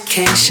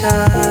medication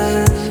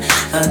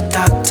a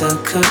doctor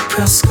could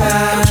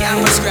prescribe.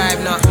 Can't prescribe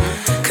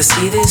nothing. 'Cause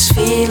see, this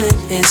feeling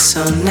is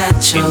so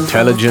natural.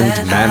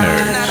 Intelligent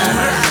Manners.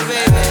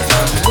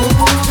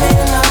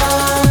 Moving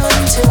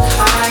on to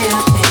higher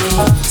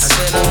things.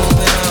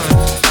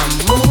 I'm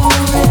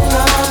moving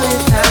on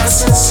without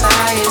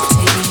society.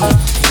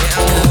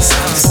 'Cause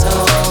I'm so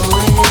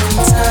in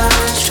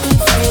touch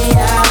with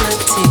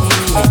reality.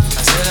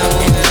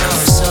 And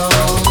I'm so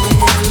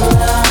in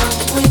love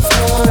with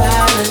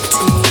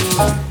morality.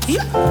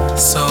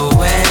 So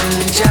when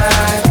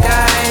Jah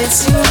guides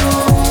you,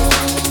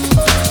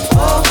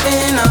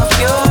 open up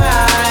your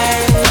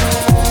eyes.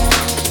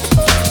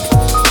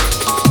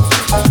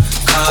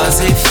 'Cause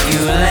if you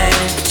let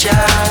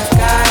Jah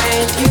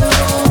guide you,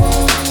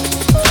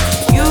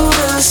 you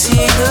will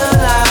see the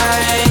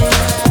light.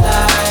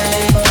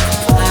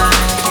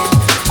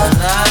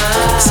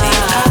 See,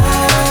 I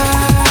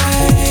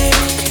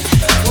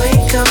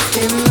wake up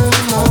in the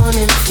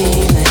morning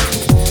feeling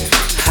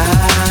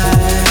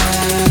high.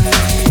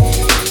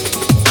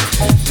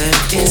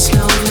 There is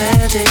no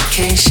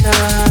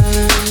medication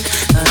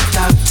a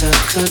doctor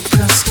could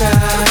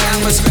prescribe.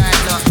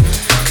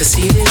 'Cause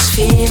see, this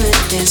feeling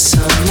is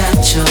so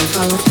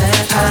natural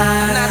that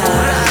I'm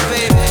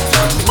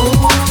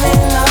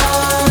moving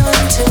on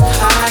to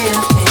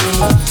higher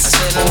things.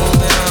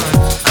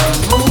 I'm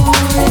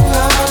moving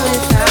on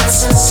without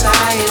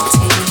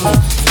society.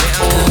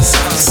 'Cause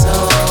I'm so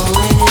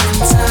in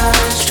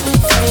touch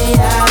with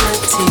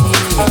reality.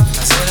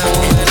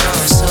 And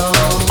I'm so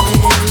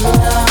in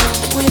love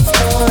with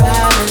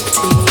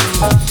morality.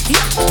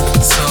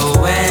 So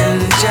when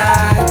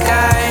Jah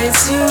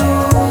guides you,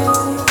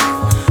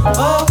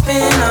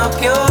 open up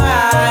your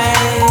eyes.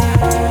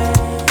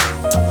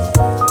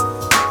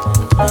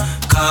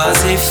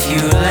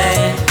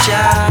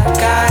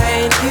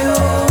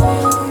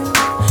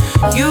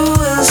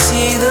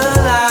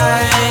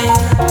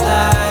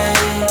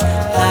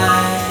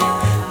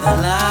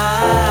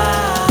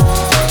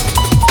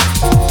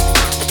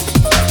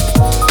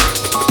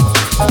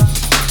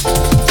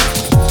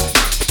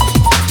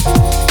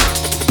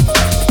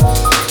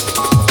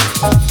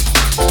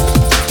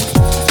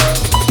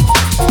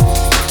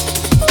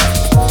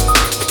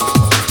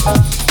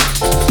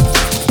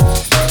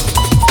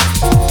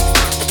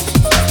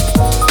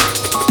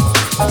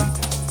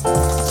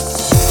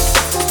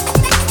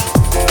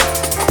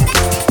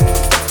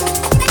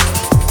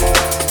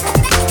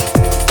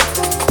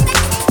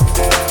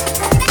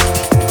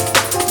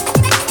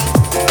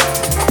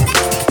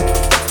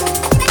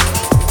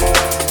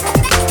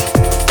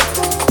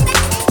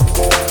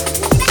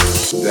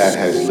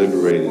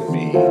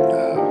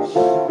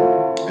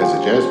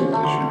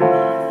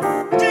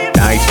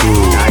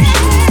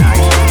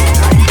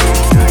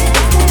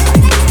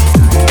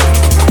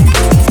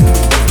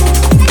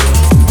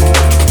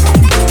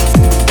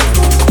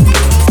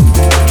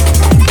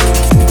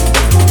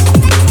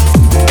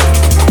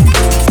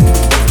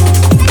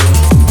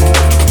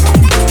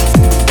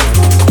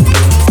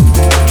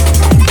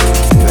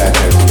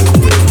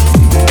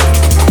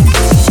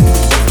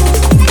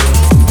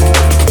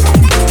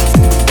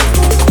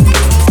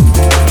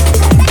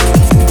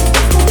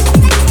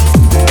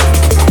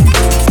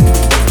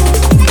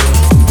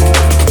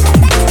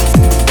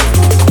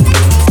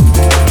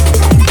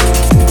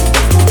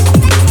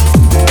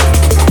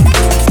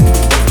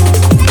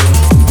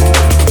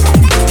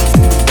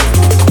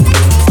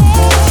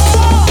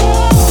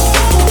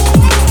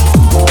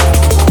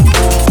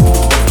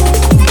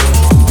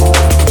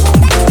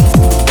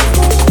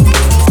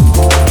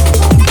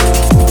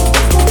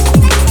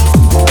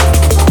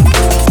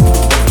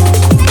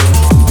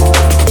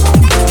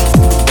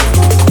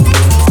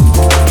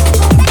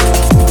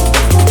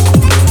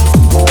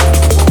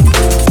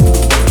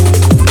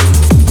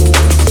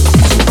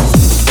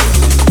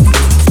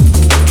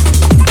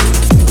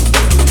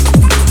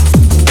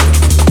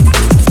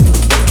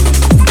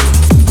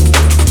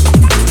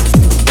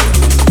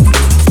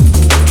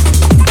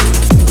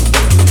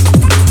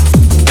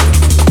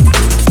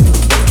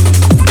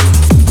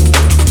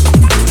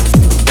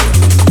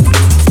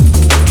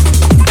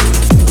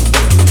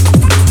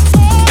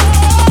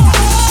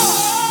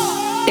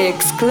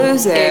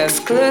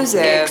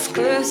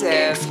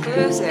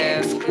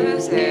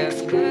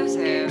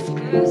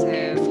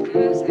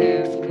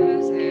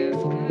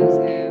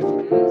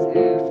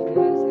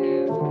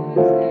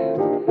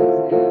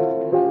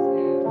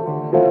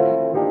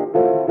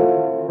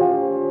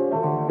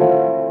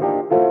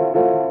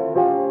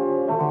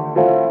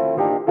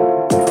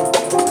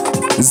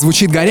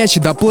 Звучит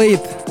горячий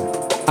даплейт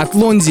от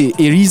Лонди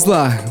и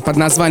Ризла под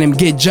названием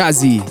Get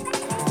Jazzy.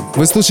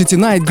 Вы слушаете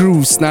Night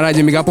Grooves на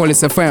радио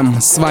Megapolis FM.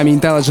 С вами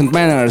Intelligent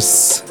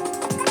Manners.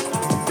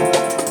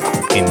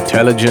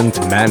 Intelligent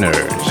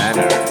Manners.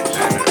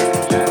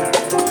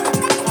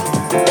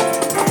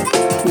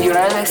 You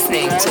are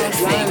listening to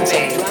Drum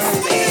Bass.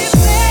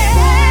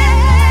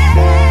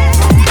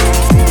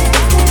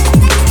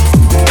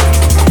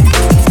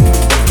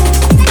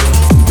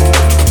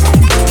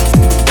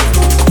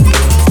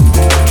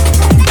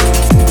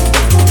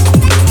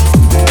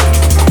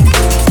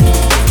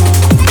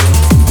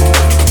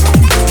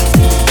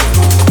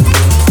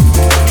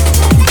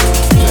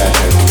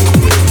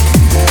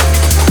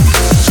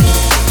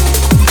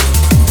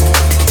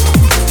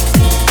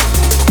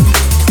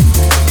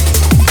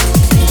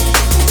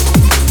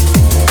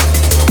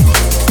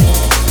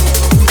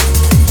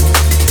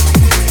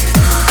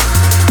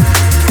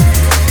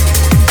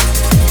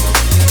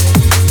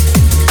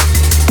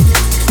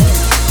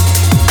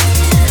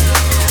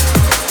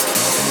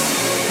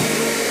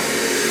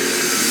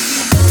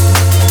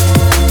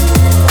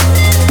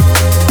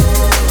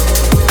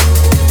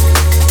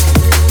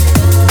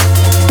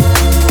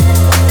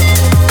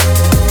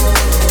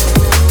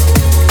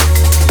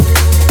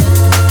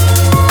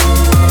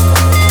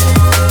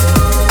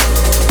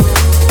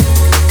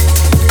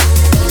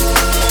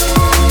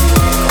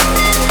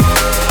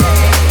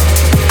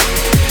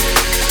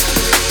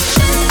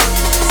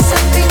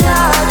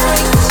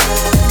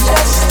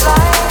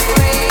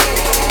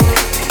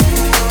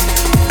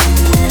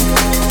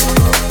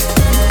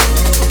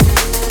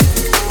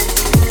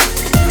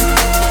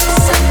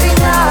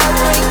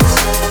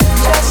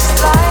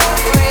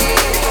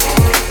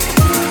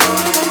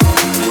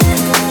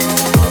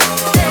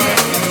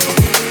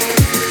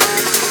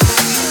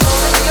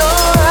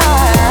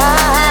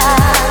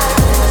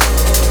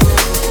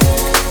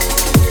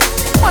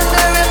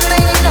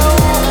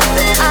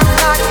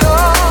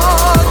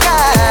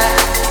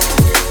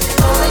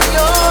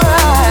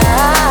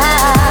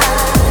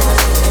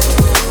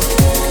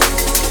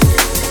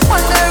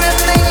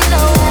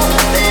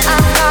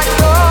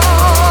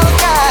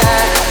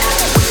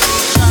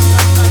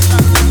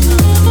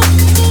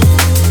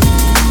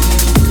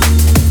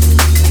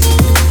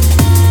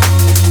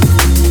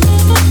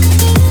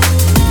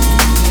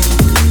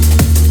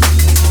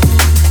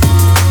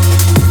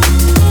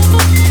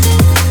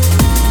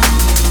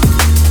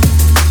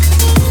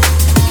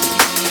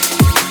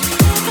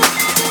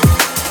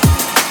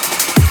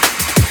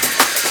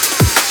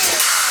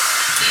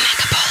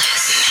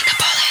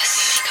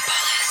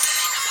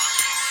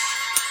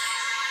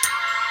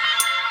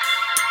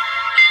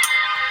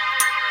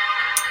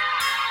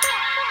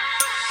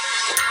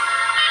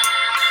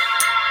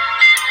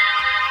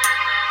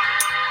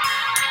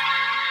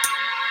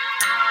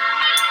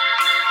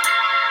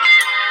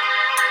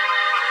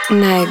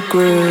 Night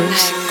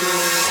Grooves.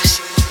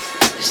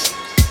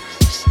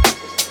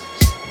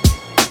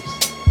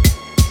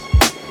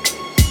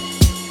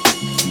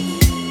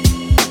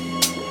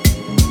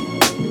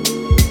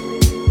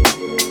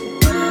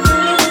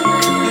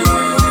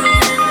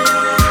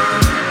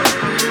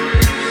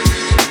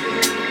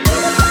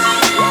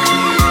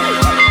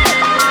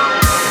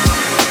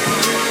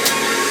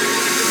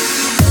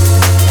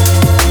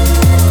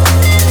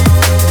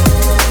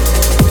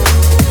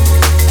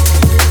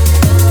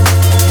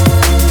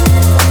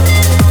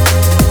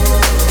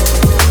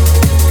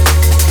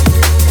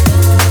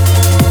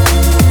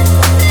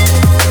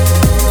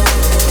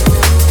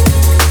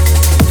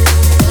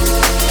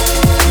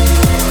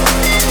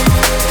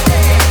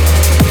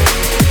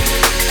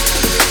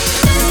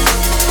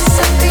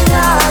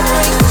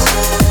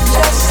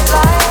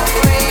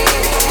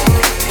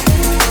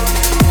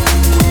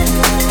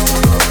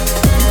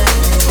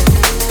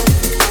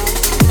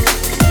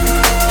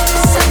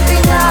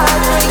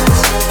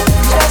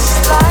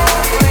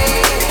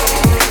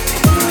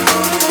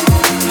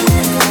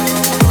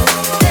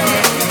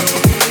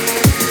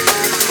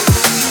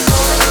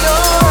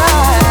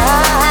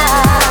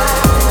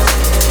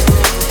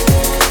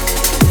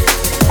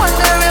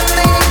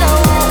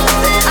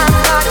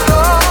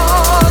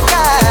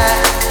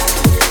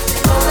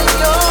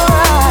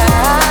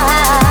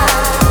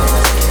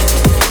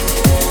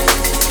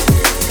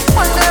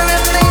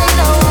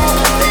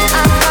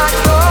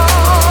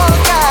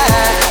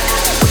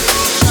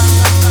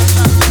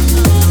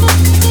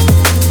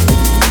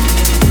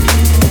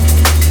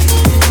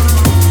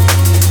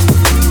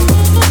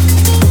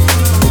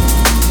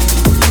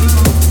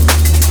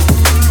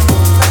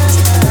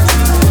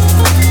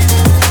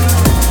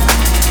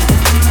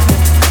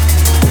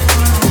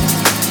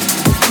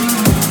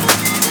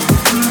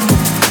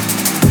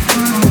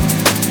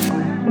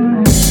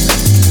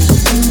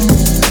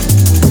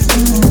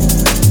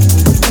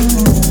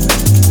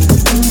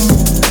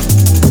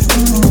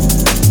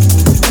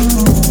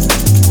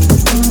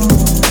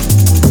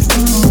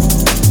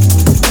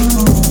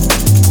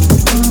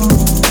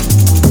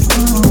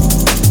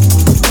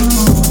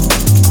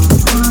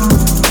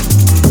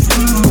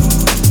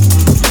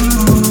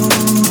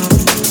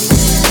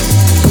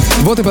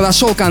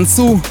 подошел к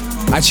концу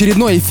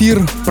очередной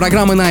эфир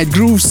программы Night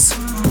Grooves.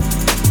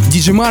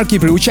 DJ Marky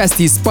при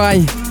участии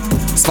Spy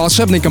с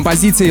волшебной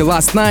композицией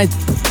Last Night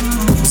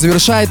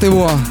завершает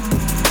его.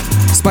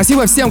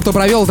 Спасибо всем, кто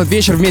провел этот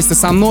вечер вместе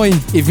со мной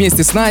и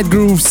вместе с Night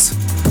Grooves.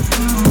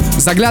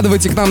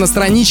 Заглядывайте к нам на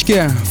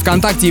страничке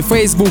ВКонтакте и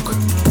Facebook.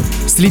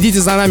 Следите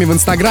за нами в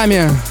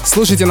Инстаграме.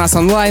 Слушайте нас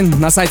онлайн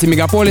на сайте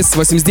Megapolis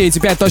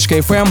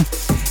 89.5.fm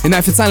и на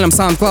официальном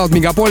SoundCloud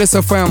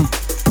Megapolis FM.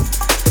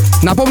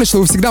 Напомню, что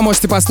вы всегда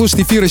можете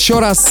послушать эфир еще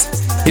раз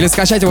или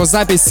скачать его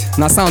запись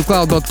на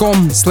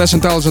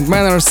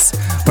soundcloud.com/intelligentmanners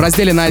в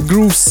разделе Night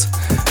Grooves.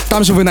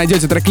 Там же вы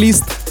найдете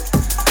трек-лист.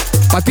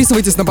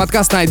 Подписывайтесь на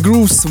подкаст Night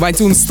Grooves в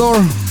iTunes Store.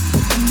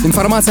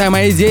 Информация о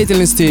моей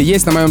деятельности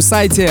есть на моем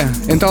сайте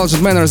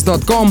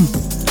intelligentmanners.com.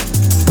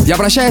 Я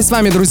прощаюсь с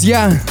вами,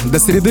 друзья. До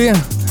среды.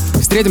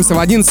 Встретимся в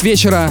 11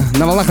 вечера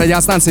на волнах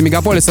радиостанции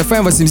Megapolis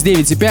FM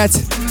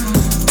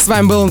 89.5. С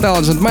вами был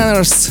Intelligent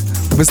Manners.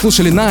 Вы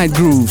слушали Night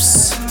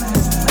Grooves.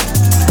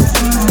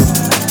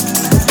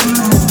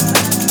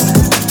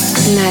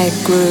 Night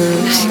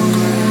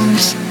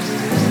Grooves.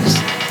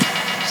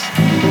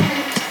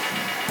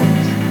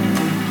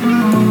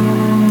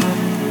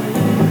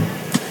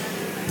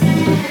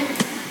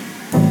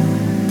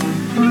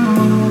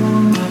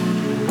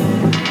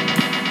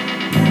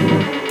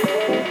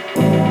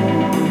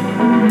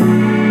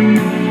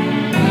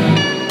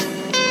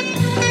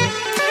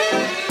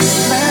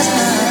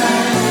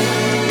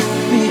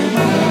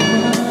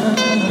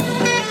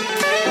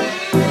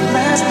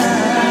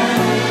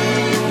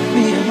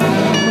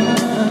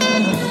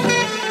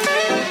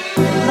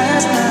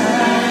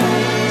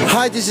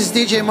 This is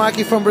DJ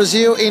Marky from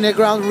Brazil, Inner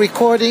Ground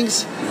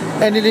Recordings,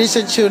 and you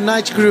listen to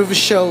Night Groove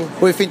Show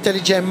with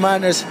Intelligent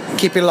Manners.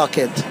 Keep it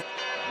locked.